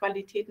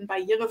 Aufenthaltsqualitäten,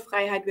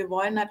 Barrierefreiheit. Wir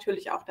wollen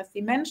natürlich auch, dass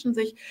die Menschen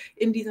sich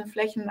in diesen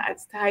Flächen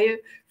als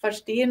Teil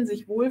verstehen,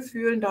 sich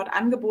wohlfühlen, dort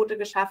Angebote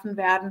geschaffen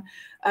werden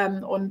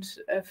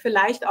und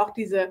vielleicht auch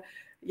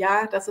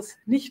dass es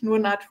nicht nur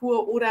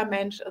Natur oder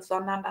Mensch ist,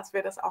 sondern dass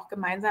wir das auch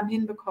gemeinsam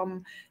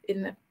hinbekommen,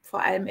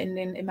 vor allem in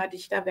den immer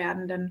dichter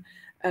werdenden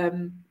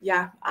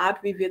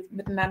Art, wie wir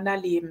miteinander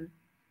leben.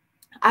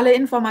 Alle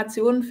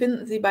Informationen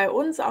finden Sie bei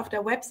uns auf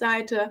der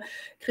Webseite,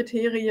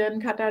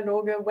 Kriterien,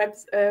 Kataloge,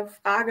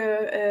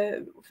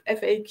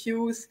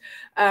 FAQs.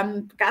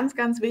 Ganz,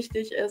 ganz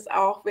wichtig ist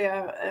auch,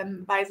 wir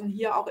weisen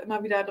hier auch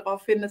immer wieder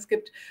darauf hin, es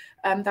gibt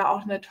da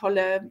auch eine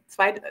tolle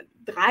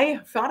 3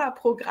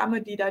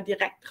 Förderprogramme, die da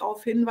direkt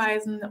darauf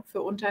hinweisen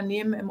für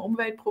Unternehmen im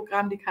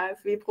Umweltprogramm, die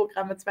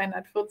KfW-Programme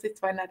 240,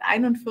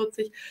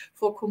 241,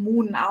 für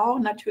Kommunen auch,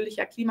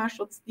 natürlicher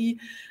Klimaschutz, die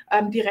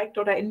direkt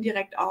oder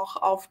indirekt auch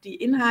auf die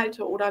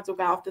Inhalte oder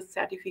sogar auf das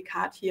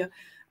Zertifikat hier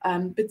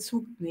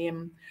Bezug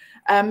nehmen.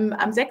 Am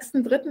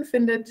 6.3.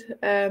 findet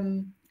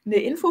eine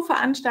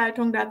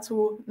Infoveranstaltung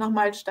dazu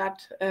nochmal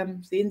statt,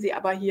 sehen Sie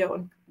aber hier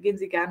und gehen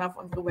Sie gerne auf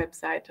unsere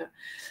Webseite.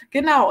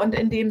 Genau, und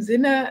in dem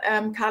Sinne,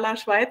 Carla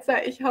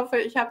Schweitzer, ich hoffe,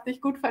 ich habe dich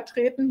gut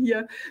vertreten.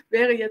 Hier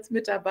wäre jetzt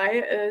mit dabei,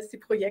 ist die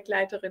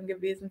Projektleiterin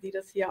gewesen, die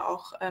das hier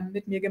auch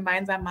mit mir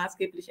gemeinsam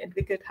maßgeblich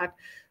entwickelt hat.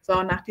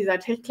 So, nach dieser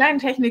kleinen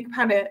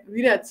Technikpanne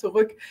wieder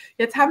zurück.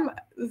 Jetzt haben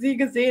Sie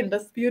gesehen,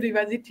 das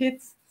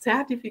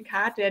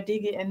Biodiversitätszertifikat der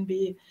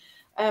DGNB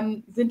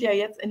sind ja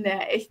jetzt in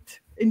der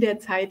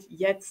Zeit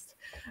jetzt.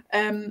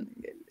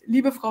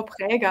 Liebe Frau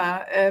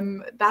Präger,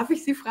 darf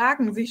ich Sie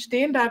fragen, Sie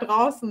stehen da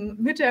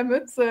draußen mit der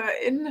Mütze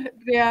in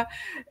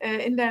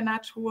der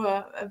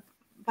Natur.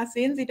 Was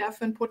sehen Sie da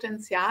für ein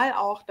Potenzial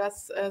auch,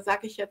 dass,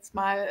 sage ich jetzt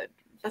mal,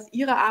 dass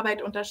Ihre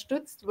Arbeit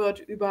unterstützt wird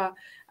über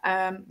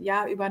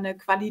eine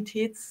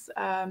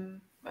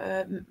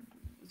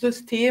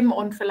Qualitätssystem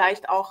und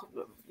vielleicht auch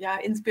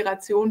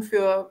Inspiration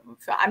für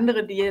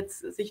andere, die jetzt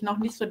sich noch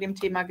nicht so dem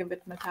Thema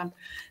gewidmet haben.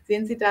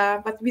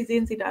 Wie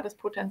sehen Sie da das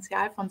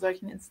Potenzial von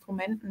solchen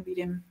Instrumenten wie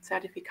dem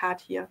Zertifikat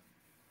hier?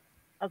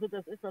 Also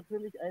das ist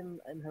natürlich ein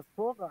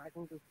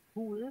hervorragendes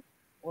Tool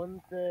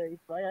und ich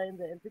war ja in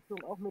der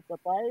Entwicklung auch mit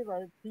dabei,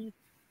 weil es hieß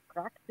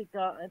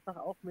Praktika einfach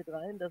auch mit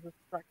rein, dass es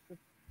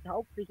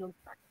praxistauglich und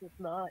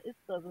praxisnah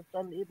ist, dass es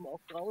dann eben auch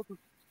draußen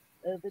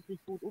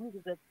wirklich gut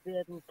umgesetzt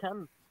werden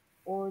kann.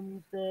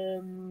 Und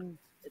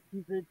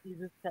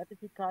dieses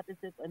Zertifikat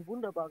ist jetzt ein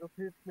wunderbares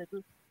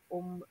Hilfsmittel,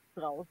 um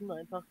draußen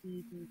einfach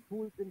die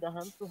Tools in der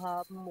Hand zu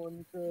haben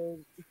und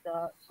sich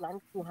da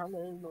lang zu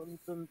hangeln und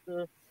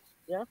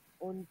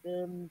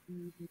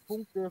die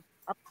Punkte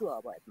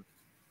abzuarbeiten.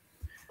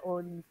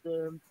 Und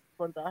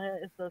von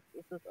daher ist das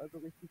also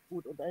richtig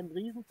gut. Und ein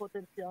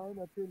Riesenpotenzial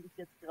natürlich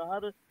jetzt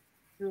gerade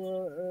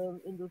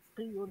für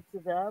Industrie und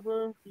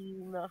Gewerbe,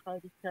 die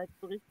Nachhaltigkeit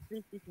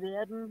berücksichtigt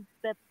werden,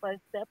 Step by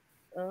Step,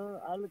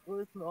 alle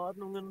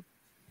Größenordnungen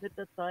mit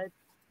der Zeit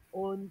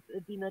und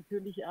die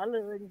natürlich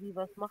alle irgendwie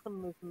was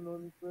machen müssen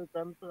und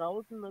dann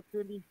draußen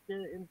natürlich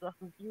in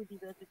Sachen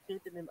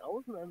Biodiversität in den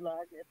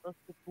Außenanlagen etwas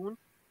zu tun,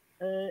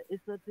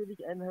 ist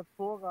natürlich ein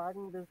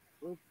hervorragendes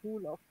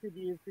Tool auch für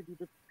die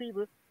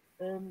Betriebe,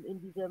 in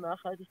dieser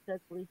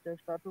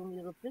Nachhaltigkeitsberichterstattung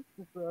ihre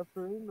Pflichten zu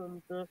erfüllen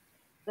und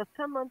das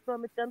kann man zwar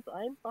mit ganz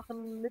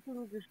einfachen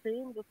Mitteln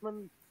geschehen, dass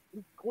man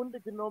im Grunde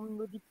genommen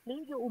nur die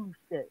Pflege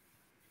umstellt.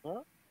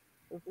 Ja?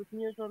 Das ist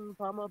mir schon ein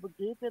paar Mal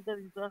begegnet, dass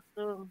ich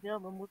sagte, ja,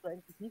 man muss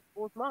eigentlich nichts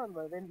groß machen,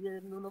 weil wenn ihr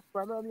nur noch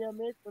zweimal im Jahr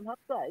mäht, dann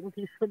habt ihr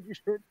eigentlich schon die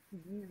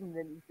schönsten Wiesen,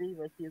 wenn ich sehe,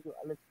 was hier so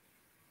alles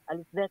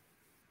wächst.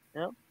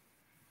 Ja?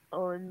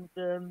 Und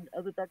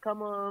also da kann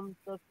man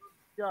sehr,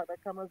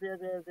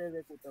 sehr, sehr,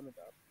 sehr gut damit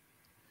arbeiten.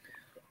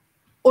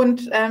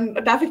 Und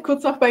darf ich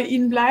kurz noch bei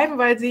Ihnen bleiben,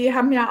 weil Sie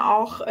haben ja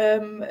auch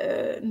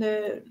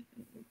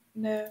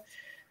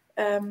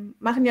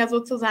machen ja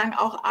sozusagen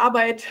auch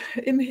Arbeit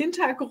im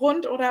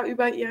Hintergrund oder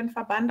über Ihren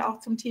Verband auch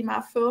zum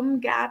Thema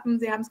Firmengärten.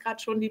 Sie haben es gerade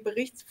schon die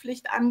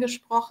Berichtspflicht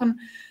angesprochen.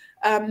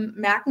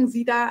 Merken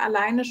Sie da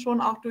alleine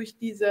schon auch durch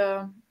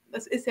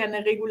das ist ja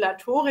eine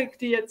Regulatorik,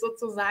 die jetzt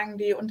sozusagen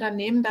die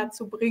Unternehmen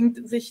dazu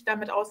bringt, sich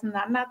damit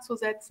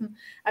auseinanderzusetzen.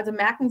 Also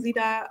merken Sie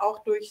da auch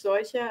durch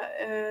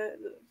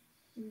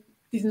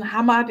diesen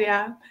Hammer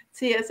der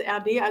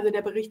CSRD, also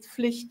der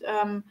Berichtspflicht,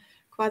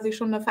 quasi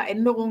schon eine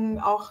Veränderung,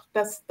 auch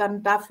dass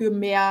dann dafür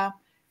mehr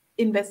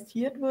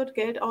investiert wird,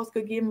 Geld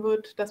ausgegeben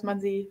wird, dass man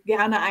sie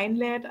gerne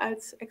einlädt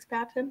als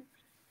Expertin?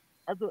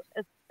 Also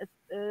es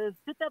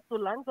sickert so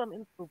langsam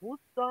ins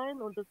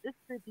Bewusstsein und es ist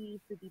für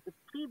die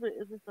Betriebe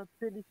ist es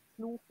natürlich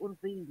Fluch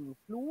und Segen.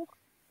 Fluch,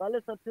 weil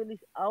es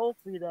natürlich auch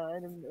wieder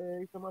einen,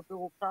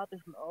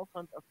 bürokratischen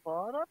Aufwand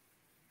erfordert,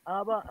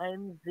 aber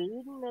ein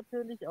Segen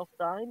natürlich auch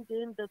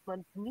dahingehend, dass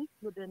man nicht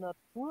nur der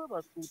Natur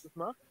was Gutes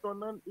macht,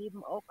 sondern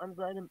eben auch an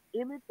seinem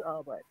Image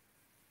arbeitet.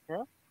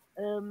 Ja?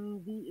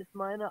 Wie ist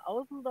meine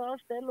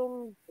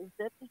Außendarstellung?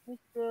 Setze ich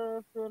mich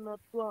für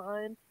Natur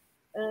ein?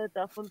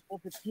 Davon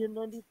profitieren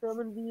dann die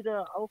Firmen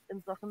wieder, auch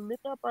in Sachen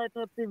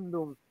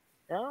Mitarbeiterbindung.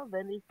 Ja,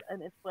 wenn ich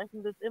ein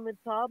entsprechendes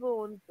Image habe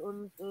und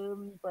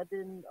bei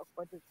den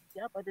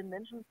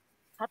Menschen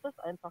hat das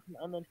einfach einen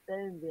anderen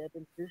Stellenwert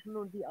inzwischen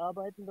und die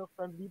arbeiten doch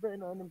dann lieber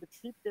in einem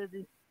Betrieb, der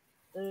sich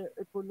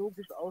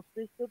ökologisch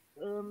ausrichtet,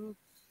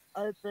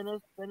 als wenn er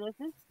es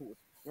nicht tut.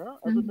 Ja,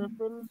 also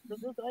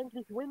das ist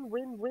eigentlich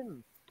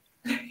Win-Win-Win.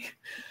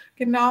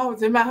 Genau,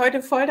 sind wir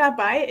heute voll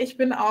dabei. Ich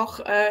bin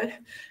auch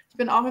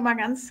immer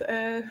ganz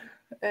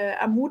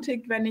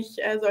ermutigt, wenn ich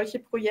solche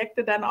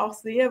Projekte dann auch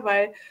sehe,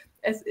 weil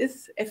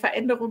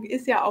Veränderung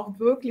ist ja auch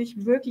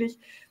wirklich, wirklich.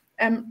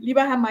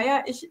 Lieber Herr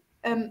Meyer, ich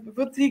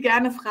würde Sie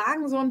gerne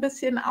fragen, so ein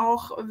bisschen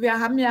auch, wir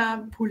haben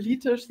ja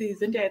politisch, Sie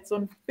sind ja jetzt so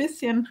ein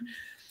bisschen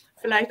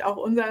vielleicht auch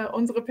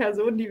unsere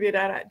Person, die wir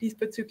da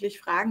diesbezüglich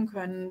fragen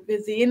können.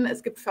 Wir sehen,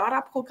 es gibt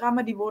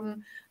Förderprogramme, die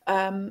wurden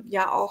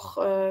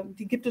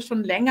die gibt es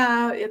schon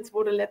länger. Jetzt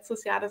wurde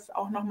letztes Jahr das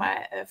auch nochmal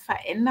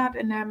verändert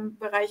in dem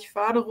Bereich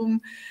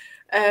Förderung.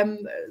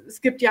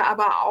 Es gibt ja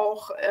aber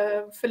auch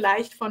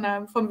vielleicht vom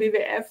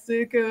WWF,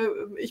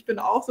 Silke, ich bin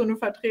auch so eine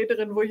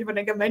Vertreterin, wo ich immer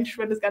denke, Mensch,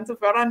 wenn das ganze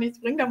Fördern nichts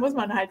bringt, dann muss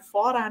man halt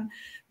fordern.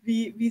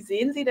 Wie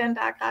sehen Sie denn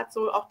da gerade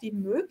so auch die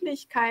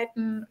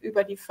Möglichkeiten,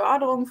 über die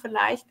Förderung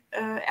vielleicht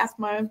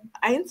erstmal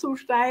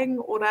einzusteigen,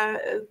 oder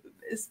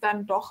ist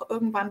dann doch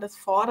irgendwann das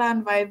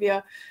Fordern, weil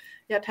wir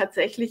ja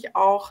tatsächlich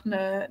auch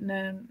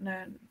den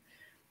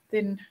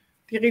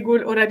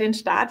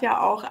Staat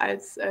ja auch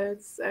als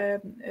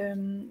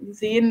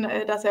sehen,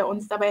 dass er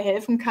uns dabei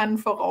helfen kann,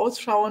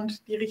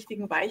 vorausschauend die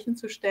richtigen Weichen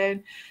zu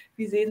stellen.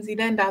 Wie sehen Sie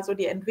denn da so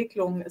die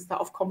Entwicklung? Ist da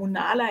auf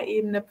kommunaler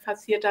Ebene,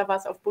 passiert da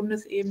was auf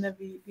Bundesebene?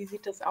 Wie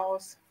sieht das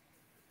aus?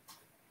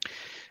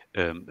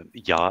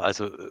 Ja,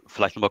 also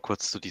vielleicht nochmal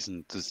kurz zu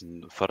diesen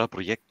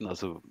Förderprojekten.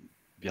 Also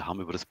wir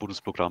haben über das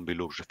Bundesprogramm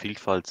Biologische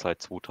Vielfalt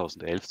seit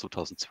 2011,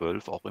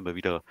 2012 auch immer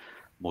wieder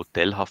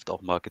modellhaft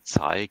auch mal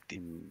gezeigt,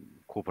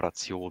 in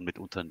Kooperation mit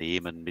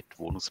Unternehmen, mit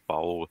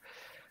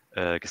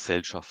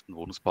Wohnungsbaugesellschaften,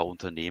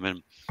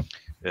 Wohnungsbauunternehmen,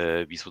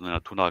 wie so eine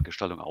naturnahe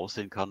Gestaltung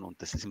aussehen kann.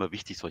 Und das ist immer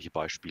wichtig, solche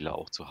Beispiele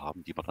auch zu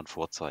haben, die man dann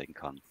vorzeigen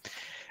kann.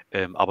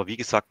 Aber wie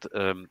gesagt,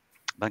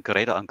 man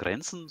gerät an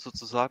Grenzen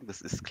sozusagen, das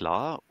ist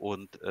klar.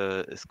 Und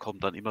es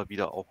kommt dann immer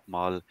wieder auch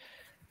mal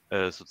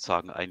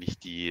sozusagen eigentlich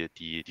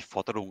die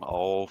Forderung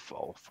auf,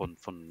 auch von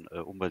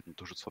Umwelt- und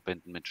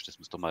Naturschutzverbänden, Mensch, das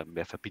muss doch mal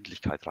mehr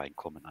Verbindlichkeit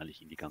reinkommen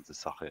eigentlich in die ganze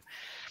Sache.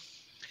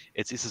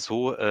 Jetzt ist es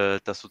so,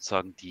 dass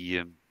sozusagen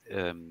die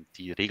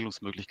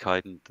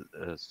Regelungsmöglichkeiten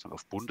sozusagen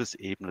auf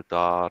Bundesebene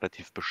da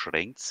relativ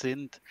beschränkt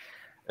sind.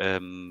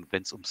 Wenn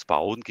es ums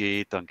Bauen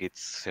geht, dann geht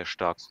es sehr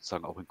stark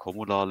sozusagen auch in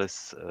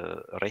kommunales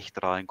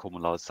Recht rein,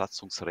 kommunales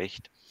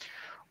Satzungsrecht.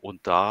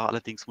 Und da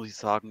allerdings muss ich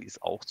sagen,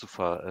 ist auch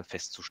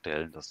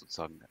festzustellen, dass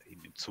sozusagen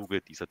im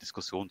Zuge dieser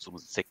Diskussion zum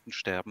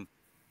Insektensterben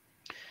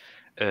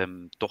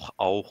doch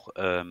auch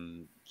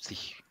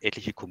sich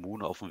etliche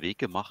Kommunen auf den Weg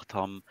gemacht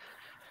haben,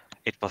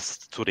 etwas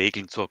zu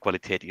regeln zur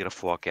Qualität ihrer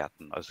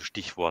Vorgärten, also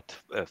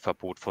Stichwort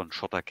Verbot von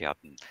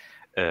Schottergärten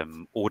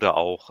oder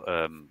auch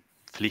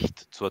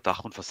Pflicht zur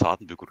Dach- und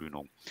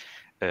Fassadenbegrünung.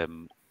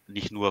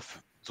 Nicht nur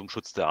zum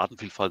Schutz der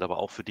Artenvielfalt, aber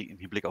auch im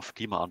Hinblick auf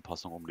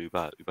Klimaanpassung, um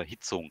eine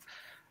Überhitzung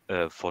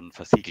von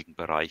versiegelten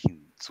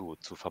Bereichen zu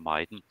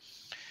vermeiden.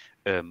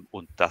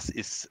 Und das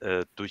ist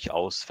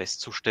durchaus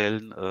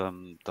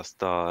festzustellen, dass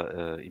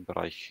da im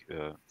Bereich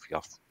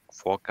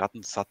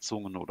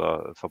Vorgartensatzungen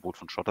oder Verbot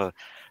von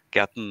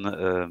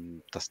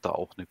Schottergärten, dass da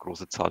auch eine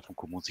große Zahl von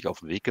Kommunen sich auf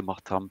den Weg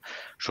gemacht haben.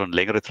 Schon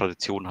längere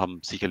Traditionen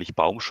haben sicherlich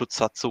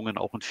Baumschutzsatzungen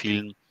auch in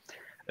vielen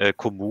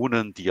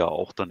Kommunen, die ja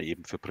auch dann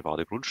eben für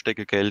private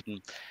Grundstücke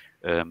gelten,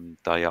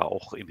 da ja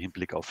auch im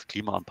Hinblick auf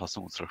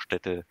Klimaanpassung unserer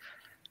Städte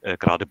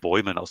gerade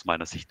Bäumen aus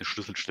meiner Sicht eine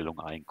Schlüsselstellung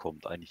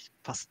einkommt. Eigentlich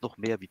fast noch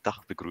mehr wie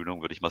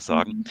Dachbegrünung, würde ich mal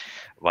sagen,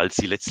 weil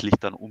sie letztlich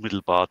dann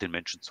unmittelbar den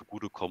Menschen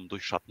zugutekommen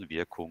durch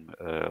Schattenwirkung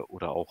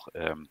oder auch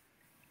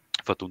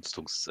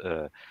Verdunstungs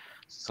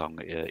sozusagen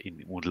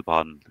im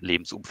unmittelbaren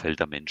Lebensumfeld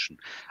der Menschen.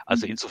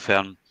 Also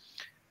insofern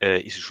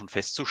ist es schon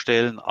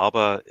festzustellen,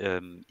 aber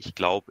ich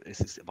glaube, es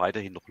ist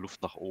weiterhin noch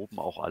Luft nach oben,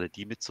 auch alle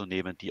die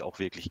mitzunehmen, die auch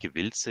wirklich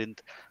gewillt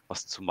sind,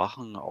 was zu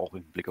machen, auch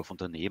im Blick auf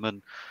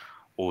Unternehmen.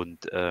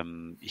 Und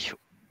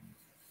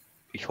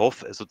ich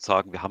hoffe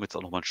sozusagen, wir haben jetzt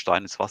auch nochmal einen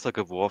Stein ins Wasser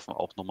geworfen,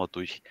 auch nochmal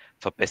durch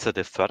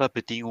verbesserte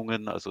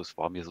Förderbedingungen. Also es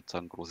war mir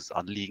sozusagen ein großes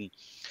Anliegen,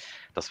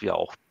 dass wir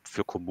auch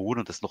für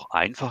Kommunen das noch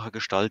einfacher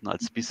gestalten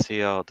als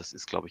bisher. Das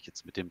ist, glaube ich,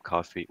 jetzt mit dem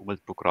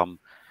KfW-Umweltprogramm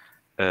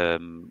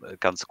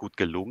ganz gut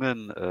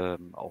gelungen.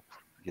 Auch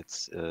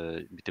jetzt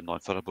mit dem neuen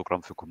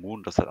Förderprogramm für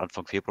Kommunen, das seit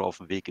Anfang Februar auf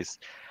dem Weg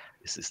ist.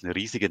 Es ist eine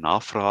riesige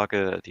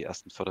Nachfrage. Die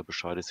ersten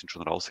Förderbescheide sind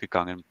schon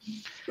rausgegangen.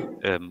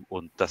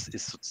 Und das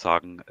ist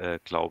sozusagen,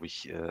 glaube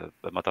ich,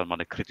 wenn man dann mal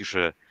eine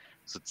kritische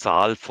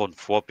Zahl von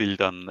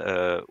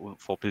Vorbildern,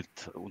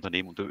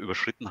 Vorbildunternehmen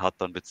überschritten hat,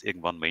 dann wird es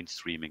irgendwann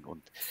Mainstreaming.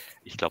 Und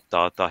ich glaube,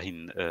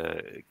 dahin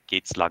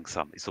geht es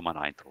langsam, ist so mein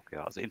Eindruck.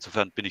 Ja. Also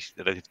insofern bin ich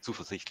relativ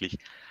zuversichtlich,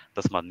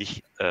 dass man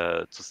nicht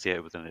zu sehr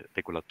über den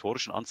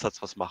regulatorischen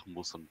Ansatz was machen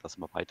muss, sondern dass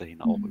man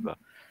weiterhin auch über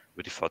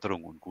die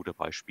Förderung und gute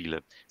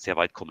Beispiele sehr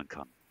weit kommen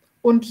kann.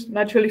 Und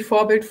natürlich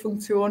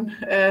Vorbildfunktion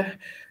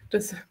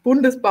des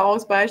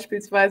Bundesbaus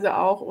beispielsweise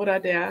auch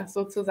oder der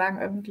sozusagen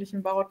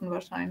öffentlichen Bauten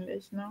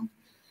wahrscheinlich. Ne?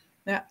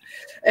 Ja.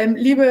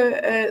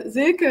 Liebe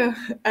Silke,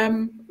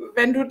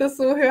 wenn du das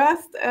so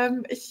hörst,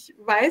 ich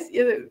weiß,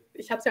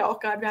 ich habe es ja auch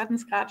gerade, wir hatten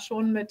es gerade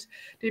schon mit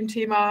dem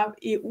Thema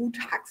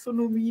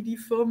EU-Taxonomie, die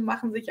Firmen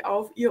machen sich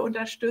auf, ihr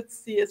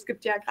unterstützt sie. Es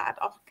gibt ja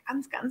gerade auch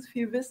ganz, ganz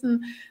viel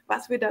Wissen,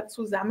 was wir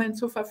dazu sammeln,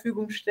 zur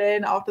Verfügung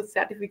stellen. Auch das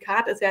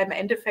Zertifikat ist ja im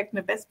Endeffekt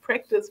eine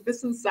Best-Practice,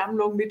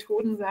 Wissenssammlung,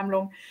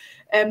 Methodensammlung.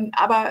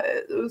 Aber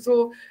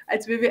so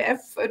als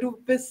WWF, du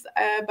bist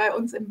bei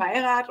uns im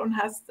Beirat und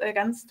hast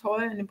ganz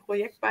toll in dem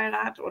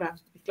Projektbeirat oder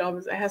ich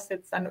glaube, du hast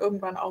jetzt dann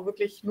irgendwann auch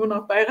wirklich nur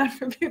noch Beirat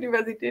für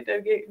Biodiversität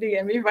der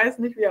DGNB, ich weiß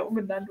nicht, wie er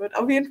umbenannt wird,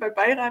 auf jeden Fall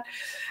Beirat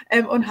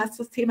und hast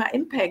das Thema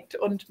Impact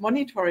und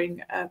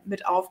Monitoring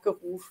mit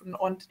aufgerufen.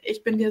 Und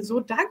ich bin dir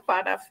so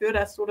dankbar dafür,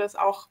 dass du das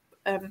auch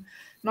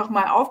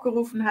nochmal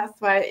aufgerufen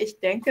hast, weil ich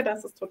denke,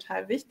 dass es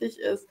total wichtig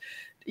ist,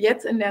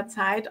 jetzt in der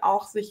Zeit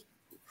auch sich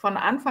von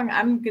Anfang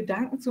an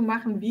Gedanken zu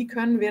machen, wie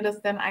können wir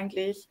das denn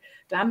eigentlich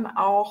dann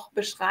auch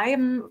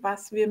beschreiben,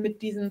 was wir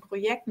mit diesem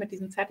Projekt, mit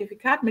diesem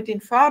Zertifikat, mit den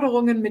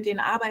Förderungen, mit den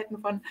Arbeiten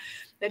von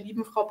der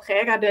lieben Frau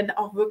Präger denn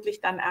auch wirklich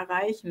dann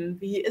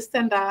erreichen. Wie ist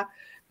denn da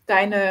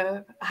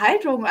deine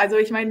Haltung? Also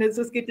ich meine,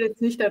 es geht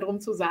jetzt nicht darum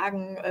zu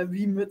sagen,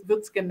 wie wird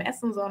es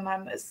gemessen,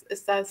 sondern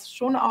ist das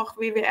schon auch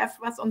WWF,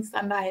 was uns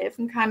dann da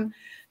helfen kann,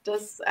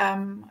 das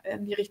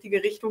in die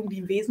richtige Richtung,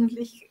 die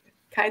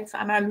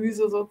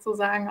Wesentlichkeitsanalyse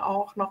sozusagen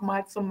auch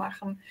nochmal zu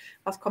machen.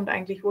 Was kommt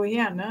eigentlich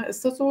woher? Ne?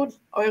 Ist das so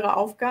eure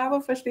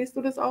Aufgabe? Verstehst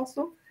du das auch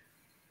so?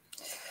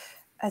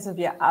 Also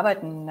wir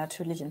arbeiten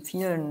natürlich in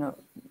vielen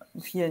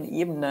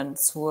Ebenen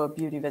zur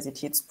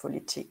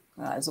Biodiversitätspolitik.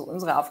 Also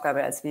unsere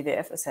Aufgabe als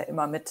WWF ist ja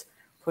immer mit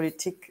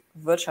Politik,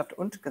 Wirtschaft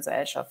und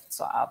Gesellschaft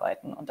zu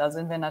arbeiten. Und da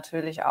sind wir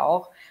natürlich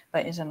auch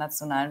bei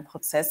internationalen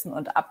Prozessen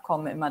und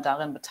Abkommen immer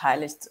darin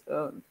beteiligt,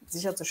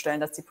 sicherzustellen,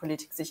 dass die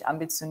Politik sich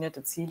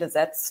ambitionierte Ziele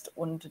setzt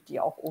und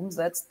die auch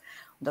umsetzt.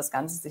 Und das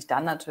Ganze sich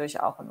dann natürlich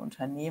auch in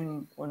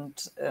Unternehmen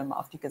und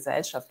auf die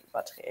Gesellschaft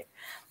überträgt.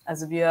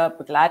 Also wir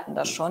begleiten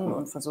das schon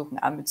und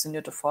versuchen,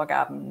 ambitionierte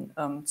Vorgaben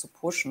zu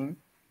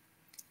pushen.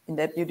 In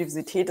der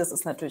Biodiversität ist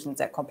es natürlich ein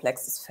sehr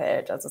komplexes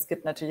Feld. Also es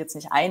gibt natürlich jetzt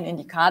nicht einen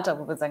Indikator,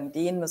 wo wir sagen,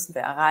 den müssen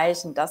wir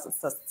erreichen, das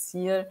ist das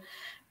Ziel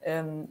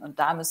und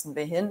da müssen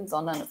wir hin,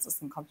 sondern es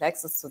ist ein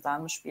komplexes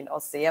Zusammenspiel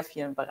aus sehr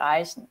vielen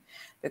Bereichen.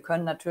 Wir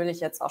können natürlich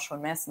jetzt auch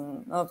schon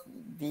messen, ne,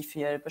 wie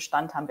viel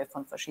Bestand haben wir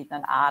von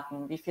verschiedenen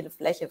Arten, wie viele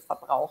Fläche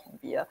verbrauchen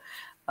wir.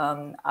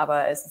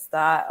 Aber es ist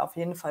da auf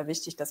jeden Fall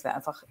wichtig, dass wir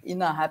einfach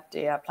innerhalb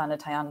der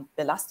planetaren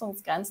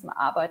Belastungsgrenzen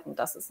arbeiten.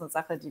 Das ist eine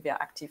Sache, die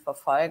wir aktiv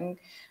verfolgen.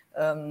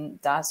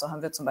 Dazu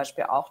haben wir zum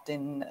Beispiel auch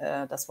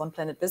das One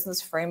Planet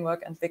Business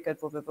Framework entwickelt,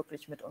 wo wir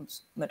wirklich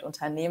mit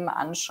Unternehmen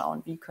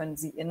anschauen, wie können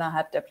sie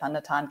innerhalb der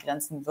planetaren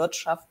Grenzen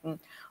wirtschaften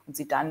und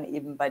sie dann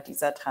eben bei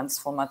dieser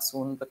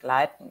Transformation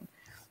begleiten.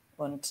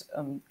 Und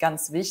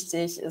ganz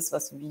wichtig ist,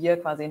 was wir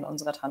quasi in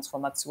unserer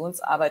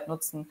Transformationsarbeit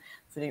nutzen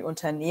für die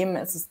Unternehmen,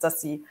 ist es, dass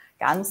sie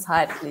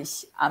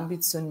ganzheitlich,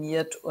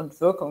 ambitioniert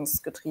und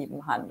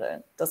wirkungsgetrieben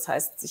handeln. Das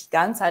heißt, sich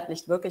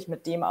ganzheitlich wirklich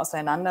mit dem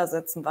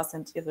auseinandersetzen, was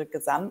sind ihre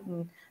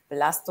gesamten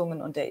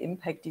Belastungen und der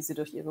Impact, die sie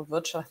durch ihre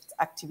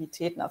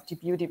Wirtschaftsaktivitäten auf die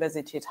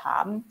Biodiversität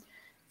haben.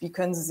 Wie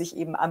können sie sich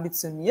eben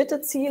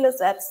ambitionierte Ziele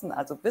setzen,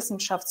 also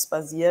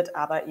wissenschaftsbasiert,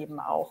 aber eben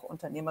auch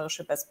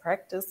unternehmerische Best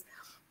Practice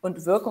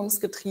und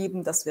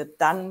wirkungsgetrieben, dass wir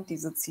dann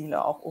diese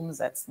Ziele auch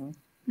umsetzen.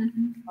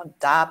 Mhm. Und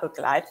da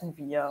begleiten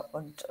wir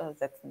und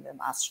setzen wir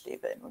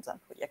Maßstäbe in unseren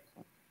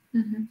Projekten.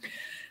 Mhm.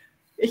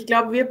 Ich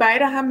glaube, wir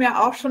beide haben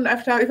ja auch schon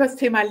öfter über das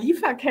Thema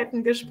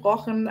Lieferketten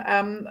gesprochen,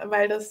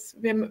 weil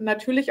wir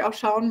natürlich auch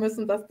schauen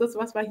müssen, dass das,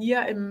 was wir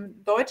hier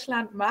in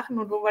Deutschland machen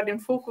und wo wir den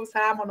Fokus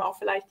haben und auch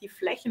vielleicht die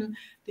Flächen,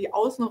 die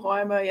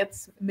Außenräume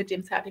jetzt mit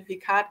dem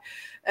Zertifikat,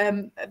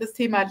 das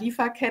Thema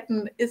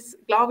Lieferketten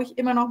ist, glaube ich,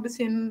 immer noch ein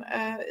bisschen,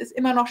 ist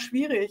immer noch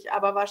schwierig,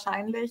 aber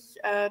wahrscheinlich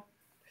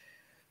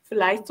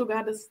vielleicht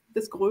sogar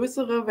das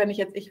Größere,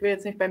 ich will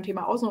jetzt nicht beim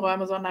Thema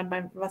Außenräume,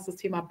 sondern was das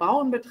Thema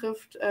Bauen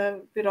betrifft,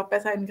 wir doch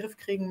besser in den Griff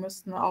kriegen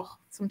müssten, auch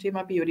zum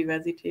Thema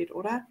Biodiversität,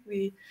 oder?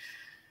 Wie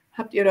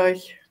habt ihr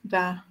euch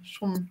da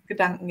schon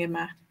Gedanken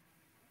gemacht?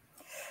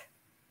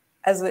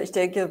 Also ich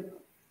denke,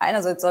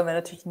 einerseits sollen wir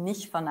natürlich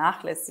nicht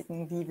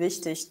vernachlässigen, wie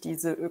wichtig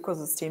diese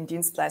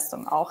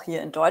Ökosystemdienstleistungen auch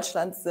hier in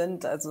Deutschland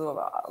sind. Also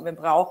wir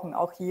brauchen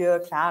auch hier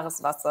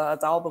klares Wasser,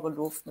 saubere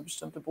Luft, eine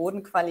bestimmte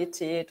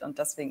Bodenqualität und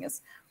deswegen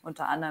ist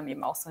unter anderem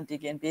eben auch so ein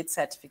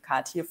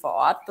DGNB-Zertifikat hier vor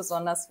Ort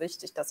besonders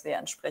wichtig, dass wir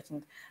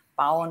entsprechend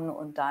bauen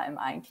und da im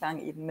Einklang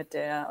eben mit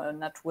der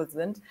Natur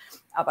sind.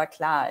 Aber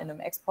klar, in einem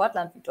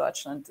Exportland wie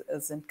Deutschland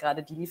sind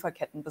gerade die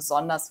Lieferketten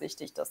besonders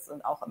wichtig. Das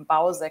sind auch im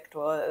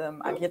Bausektor,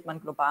 agiert man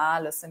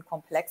global, es sind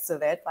komplexe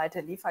weltweite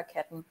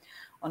Lieferketten.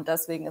 Und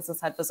deswegen ist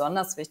es halt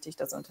besonders wichtig,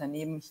 dass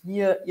Unternehmen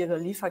hier ihre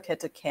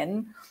Lieferkette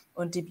kennen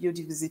und die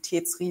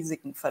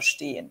Biodiversitätsrisiken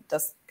verstehen.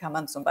 Das kann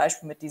man zum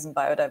Beispiel mit diesem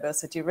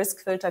Biodiversity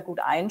Risk Filter gut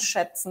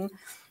einschätzen.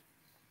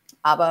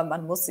 Aber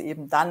man muss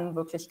eben dann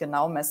wirklich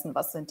genau messen,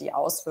 was sind die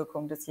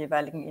Auswirkungen des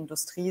jeweiligen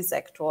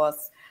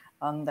Industriesektors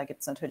Da gibt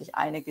es natürlich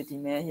einige, die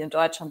mehr hier in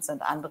Deutschland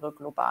sind, andere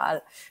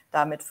global.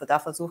 Da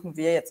versuchen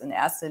wir jetzt in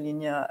erster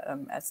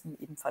Linie erst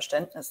eben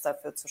Verständnis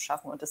dafür zu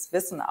schaffen und das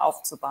Wissen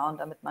aufzubauen,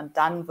 damit man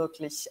dann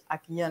wirklich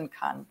agieren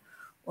kann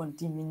und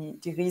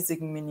die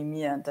Risiken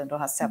minimieren. Denn du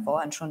hast ja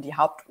vorhin schon die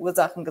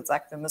Hauptursachen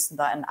gesagt, wir müssen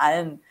da in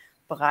allen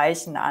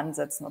Bereichen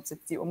ansetzen, ob es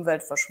jetzt die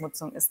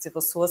Umweltverschmutzung ist, die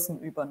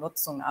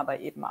Ressourcenübernutzung, aber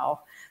eben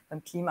auch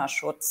beim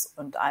Klimaschutz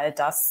und all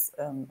das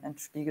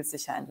entspiegelt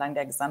sich ja entlang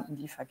der gesamten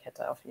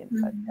Lieferkette auf jeden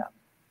Fall. Ja.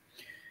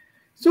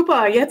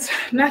 Super, jetzt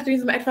nach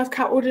diesem etwas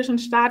chaotischen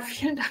Start,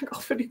 vielen Dank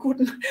auch für die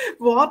guten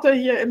Worte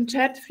hier im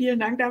Chat. Vielen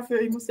Dank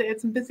dafür. Ich musste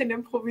jetzt ein bisschen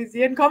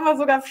improvisieren. Kommen wir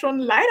sogar schon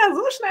leider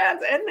so schnell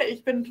ans Ende.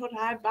 Ich bin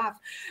total baff.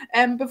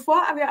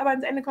 Bevor wir aber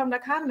ans Ende kommen, da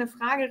kam eine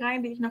Frage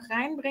rein, die ich noch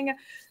reinbringe.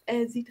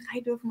 Sie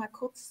drei dürfen mal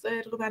kurz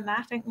drüber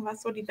nachdenken,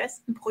 was so die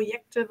besten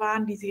Projekte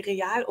waren, die Sie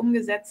real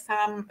umgesetzt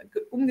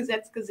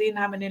gesehen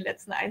haben in den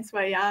letzten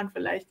 1-2 Jahren,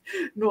 vielleicht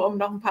nur um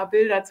noch ein paar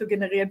Bilder zu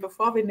generieren,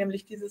 bevor wir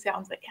nämlich dieses Jahr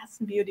unsere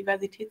ersten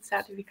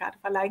Biodiversitätszertifikate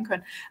verleihen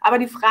können. Aber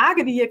die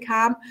Frage, die hier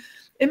kam,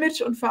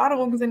 Image und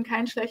Förderung sind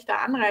kein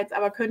schlechter Anreiz,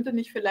 aber könnte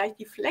nicht vielleicht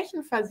die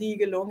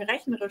Flächenversiegelung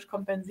rechnerisch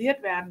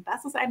kompensiert werden?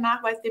 Das ist ein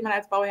Nachweis, den man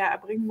als Bauherr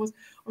erbringen muss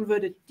und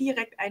würde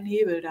direkt einen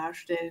Hebel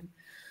darstellen.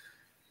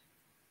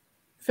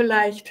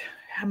 Vielleicht,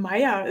 Herr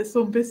Meier, ist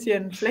so ein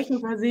bisschen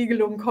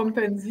Flächenversiegelung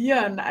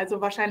kompensieren,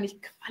 also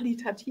wahrscheinlich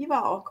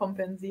qualitativer auch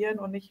kompensieren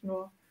und nicht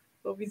nur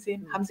so wie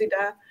Sie. Haben Sie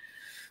da,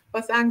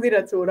 was sagen Sie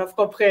dazu? Oder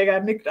Frau Präger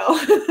nickt auch.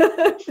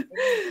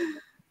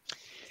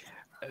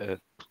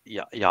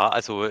 Ja,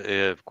 also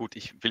gut,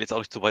 ich will jetzt auch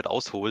nicht so weit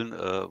ausholen,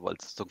 weil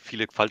es so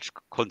viele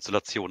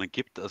Falschkonstellationen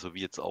gibt, also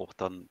wie jetzt auch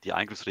dann die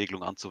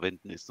Eingriffsregelung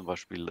anzuwenden ist, zum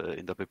Beispiel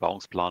in der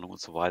Bebauungsplanung und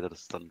so weiter.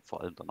 Das ist dann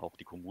vor allem dann auch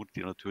die Kommune,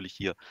 die natürlich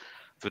hier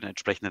für den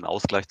entsprechenden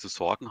Ausgleich zu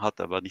sorgen hat.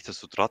 Aber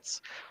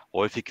nichtsdestotrotz,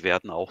 häufig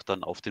werden auch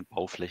dann auf den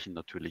Bauflächen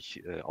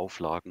natürlich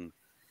Auflagen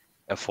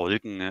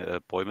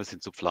erfolgen. Bäume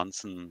sind zu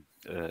pflanzen,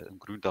 ein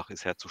Gründach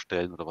ist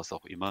herzustellen oder was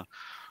auch immer.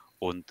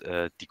 Und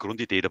die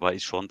Grundidee dabei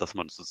ist schon, dass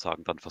man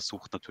sozusagen dann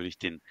versucht, natürlich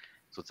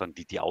sozusagen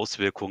die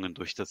Auswirkungen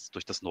durch das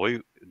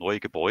neue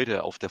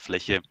Gebäude auf der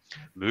Fläche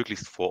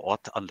möglichst vor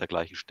Ort an der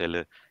gleichen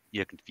Stelle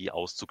irgendwie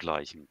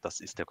auszugleichen. Das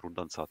ist der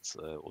Grundansatz.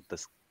 Und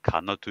das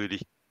kann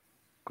natürlich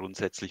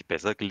grundsätzlich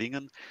besser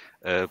gelingen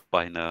bei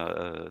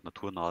einer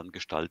naturnahen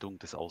Gestaltung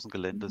des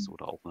Außengeländes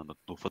oder auch einer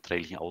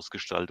naturverträglichen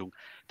Ausgestaltung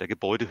der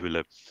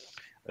Gebäudehülle,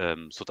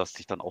 sodass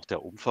sich dann auch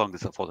der Umfang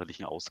des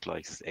erforderlichen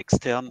Ausgleichs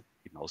extern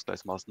in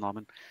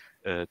Ausgleichsmaßnahmen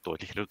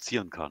deutlich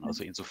reduzieren kann.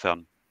 Also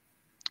insofern,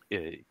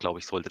 glaube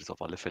ich, sollte das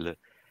auf alle Fälle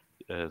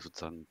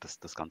sozusagen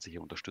das Ganze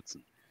hier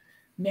unterstützen.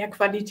 Mehr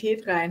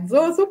Qualität rein.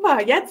 So,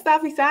 super. Jetzt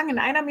darf ich sagen, in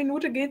einer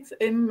Minute geht es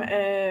in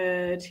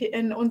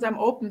unserem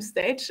Open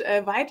Stage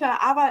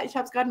weiter. Aber ich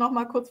habe es gerade noch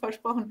mal kurz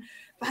versprochen.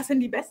 Was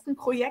sind die besten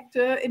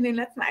Projekte in den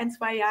letzten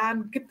 1-2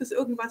 Jahren? Gibt es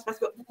irgendwas,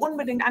 was wir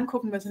unbedingt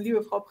angucken müssen,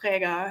 liebe Frau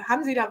Präger?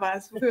 Haben Sie da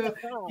was für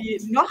die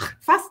noch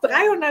fast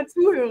 300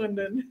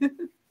 Zuhörenden?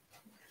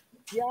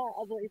 Ja,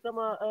 also ich sag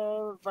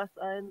mal, was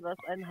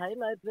ein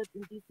Highlight wird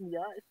in diesem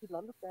Jahr, ist die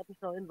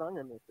Landesgartenschau in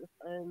Wangen. Es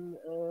ist ein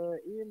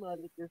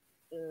ehemaliges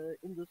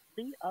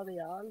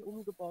Industrieareal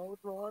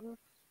umgebaut worden,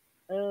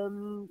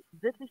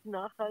 wirklich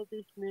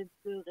nachhaltig mit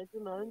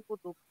regionalen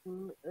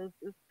Produkten. Es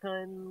ist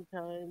kein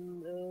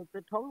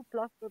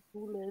Betonpflaster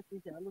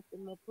zulässig, alles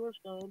im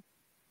Naturstein.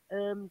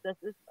 Das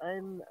ist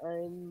ein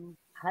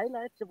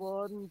Highlight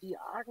geworden. Die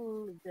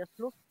Argen, der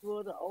Fluss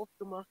wurde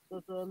aufgemacht,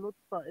 dass er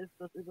nutzbar ist,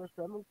 dass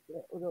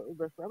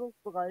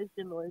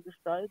Überschwemmungsbereiche neu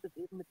gestaltet,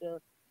 eben mit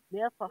der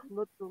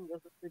Mehrfachnutzung,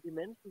 dass es für die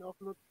Menschen auch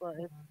nutzbar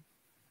ist.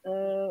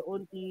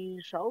 Und die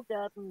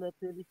Schaugärten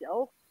natürlich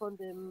auch von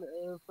den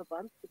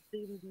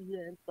Verbandsbetrieben, die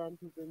hier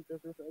entstanden sind.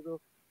 Das ist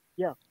also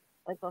ja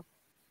einfach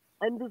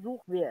ein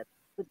Besuch wert.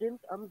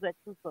 Beginnt am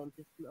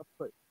 26.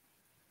 April.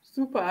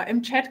 Super,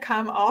 im Chat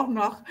kam auch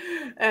noch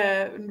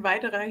ein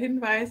weiterer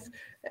Hinweis.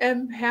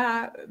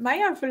 Herr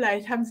Meier,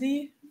 vielleicht haben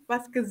Sie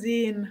was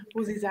gesehen,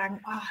 wo Sie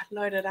sagen,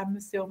 Leute, da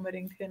müsst ihr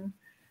unbedingt hin.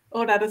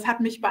 Oder das hat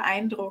mich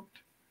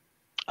beeindruckt.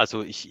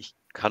 Also ich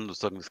kann nur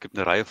sagen, es gibt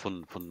eine Reihe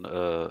von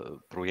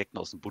Projekten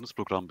aus dem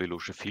Bundesprogramm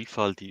Biologische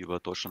Vielfalt, die über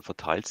Deutschland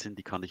verteilt sind,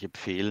 die kann ich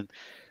empfehlen.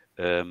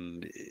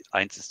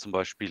 Eins ist zum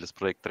Beispiel das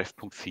Projekt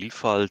Treffpunkt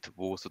Vielfalt,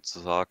 wo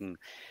sozusagen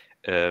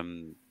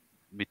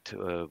mit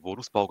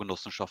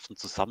Wohnungsbaugenossenschaften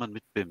zusammen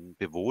mit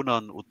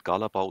Bewohnern und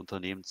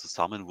GaLaBau-Unternehmen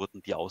zusammen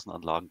wurden die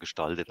Außenanlagen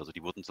gestaltet. Also die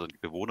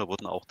Bewohner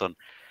wurden auch dann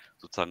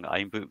sozusagen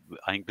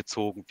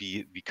einbezogen,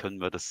 wie können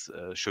wir das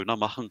schöner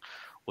machen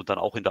und dann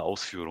auch in der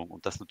Ausführung.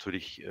 Und das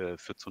natürlich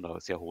führt zu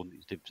einer sehr hohen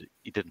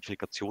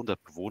Identifikation der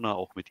Bewohner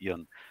auch mit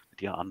ihren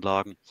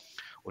Anlagen.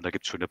 Und da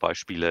gibt es schöne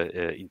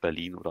Beispiele in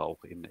Berlin oder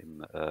auch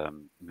im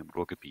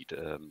Ruhrgebiet.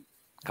 Kann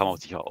man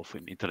sicher auch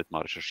im Internet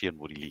mal recherchieren,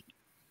 wo die liegen.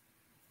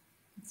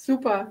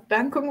 Super,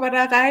 dann gucken wir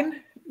da rein.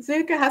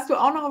 Silke, hast du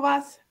auch noch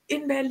was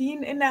in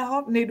Berlin, in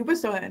der Nee, du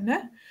bist doch,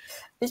 ne?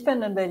 Ich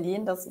bin in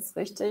Berlin, das ist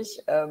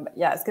richtig.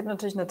 Ja, es gibt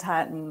natürlich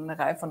eine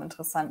Reihe von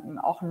interessanten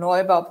auch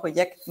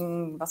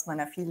Neubauprojekten, was man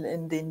ja viel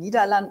in den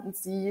Niederlanden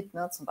sieht.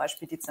 Ne? Zum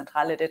Beispiel die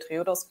Zentrale der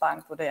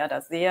Triodos-Bank wurde ja da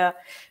sehr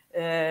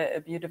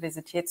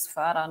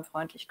biodiversitätsfördernd,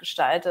 freundlich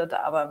gestaltet.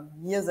 Aber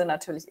wir sind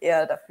natürlich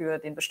eher dafür,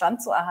 den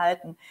Bestand zu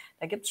erhalten.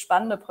 Da gibt es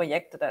spannende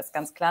Projekte. Da ist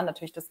ganz klar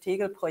natürlich das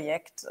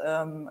Tegel-Projekt,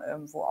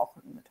 wo auch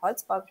mit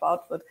Holzbau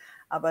gebaut wird.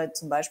 Aber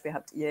zum Beispiel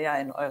habt ihr ja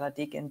in eurer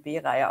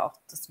DGNB-Reihe auch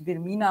das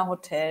Wilmina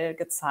Hotel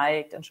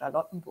gezeigt in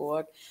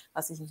Charlottenburg,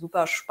 was ich ein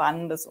super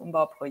spannendes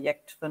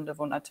Umbauprojekt finde,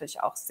 wo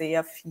natürlich auch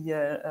sehr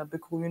viel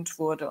begrünt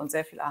wurde und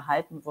sehr viel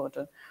erhalten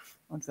wurde.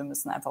 Und wir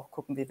müssen einfach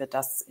gucken, wie wir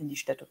das in die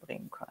Städte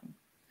bringen können.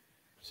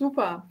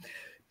 Super.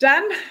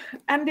 Dann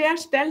an der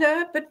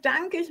Stelle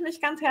bedanke ich mich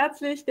ganz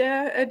herzlich.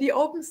 Die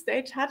Open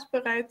Stage hat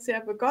bereits ja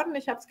begonnen.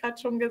 Ich habe es gerade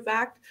schon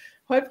gesagt.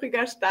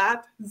 Holpriger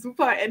Start,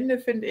 super Ende,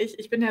 finde ich.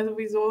 Ich bin ja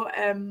sowieso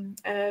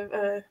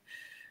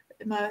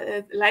immer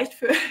leicht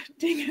für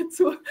Dinge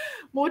zu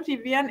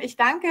motivieren. Ich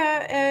danke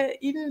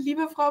Ihnen,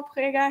 liebe Frau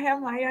Präger, Herr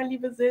Meier,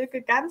 liebe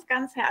Silke, ganz,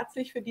 ganz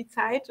herzlich für die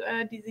Zeit,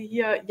 die Sie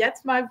hier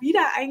jetzt mal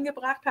wieder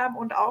eingebracht haben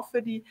und auch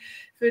für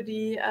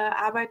die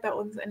Arbeit bei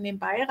uns in dem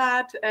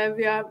Beirat.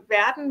 Wir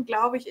werden,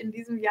 glaube ich, in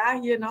diesem Jahr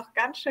hier noch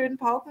ganz schön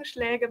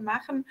Paukenschläge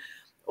machen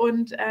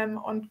und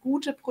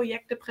gute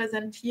Projekte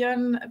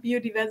präsentieren.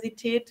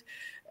 Biodiversität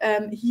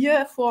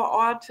hier vor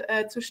Ort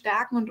zu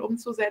stärken und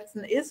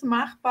umzusetzen, ist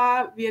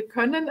machbar. Wir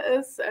können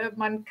es.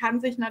 Man kann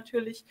sich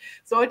natürlich,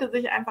 sollte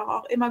sich einfach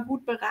auch immer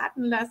gut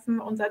beraten lassen.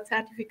 Unser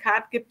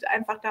Zertifikat gibt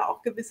einfach da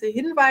auch gewisse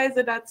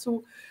Hinweise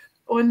dazu.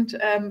 Und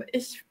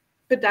ich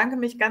bedanke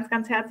mich ganz,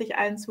 ganz herzlich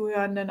allen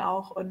Zuhörenden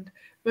auch und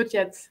würde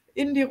jetzt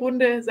in die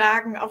Runde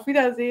sagen, auf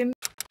Wiedersehen.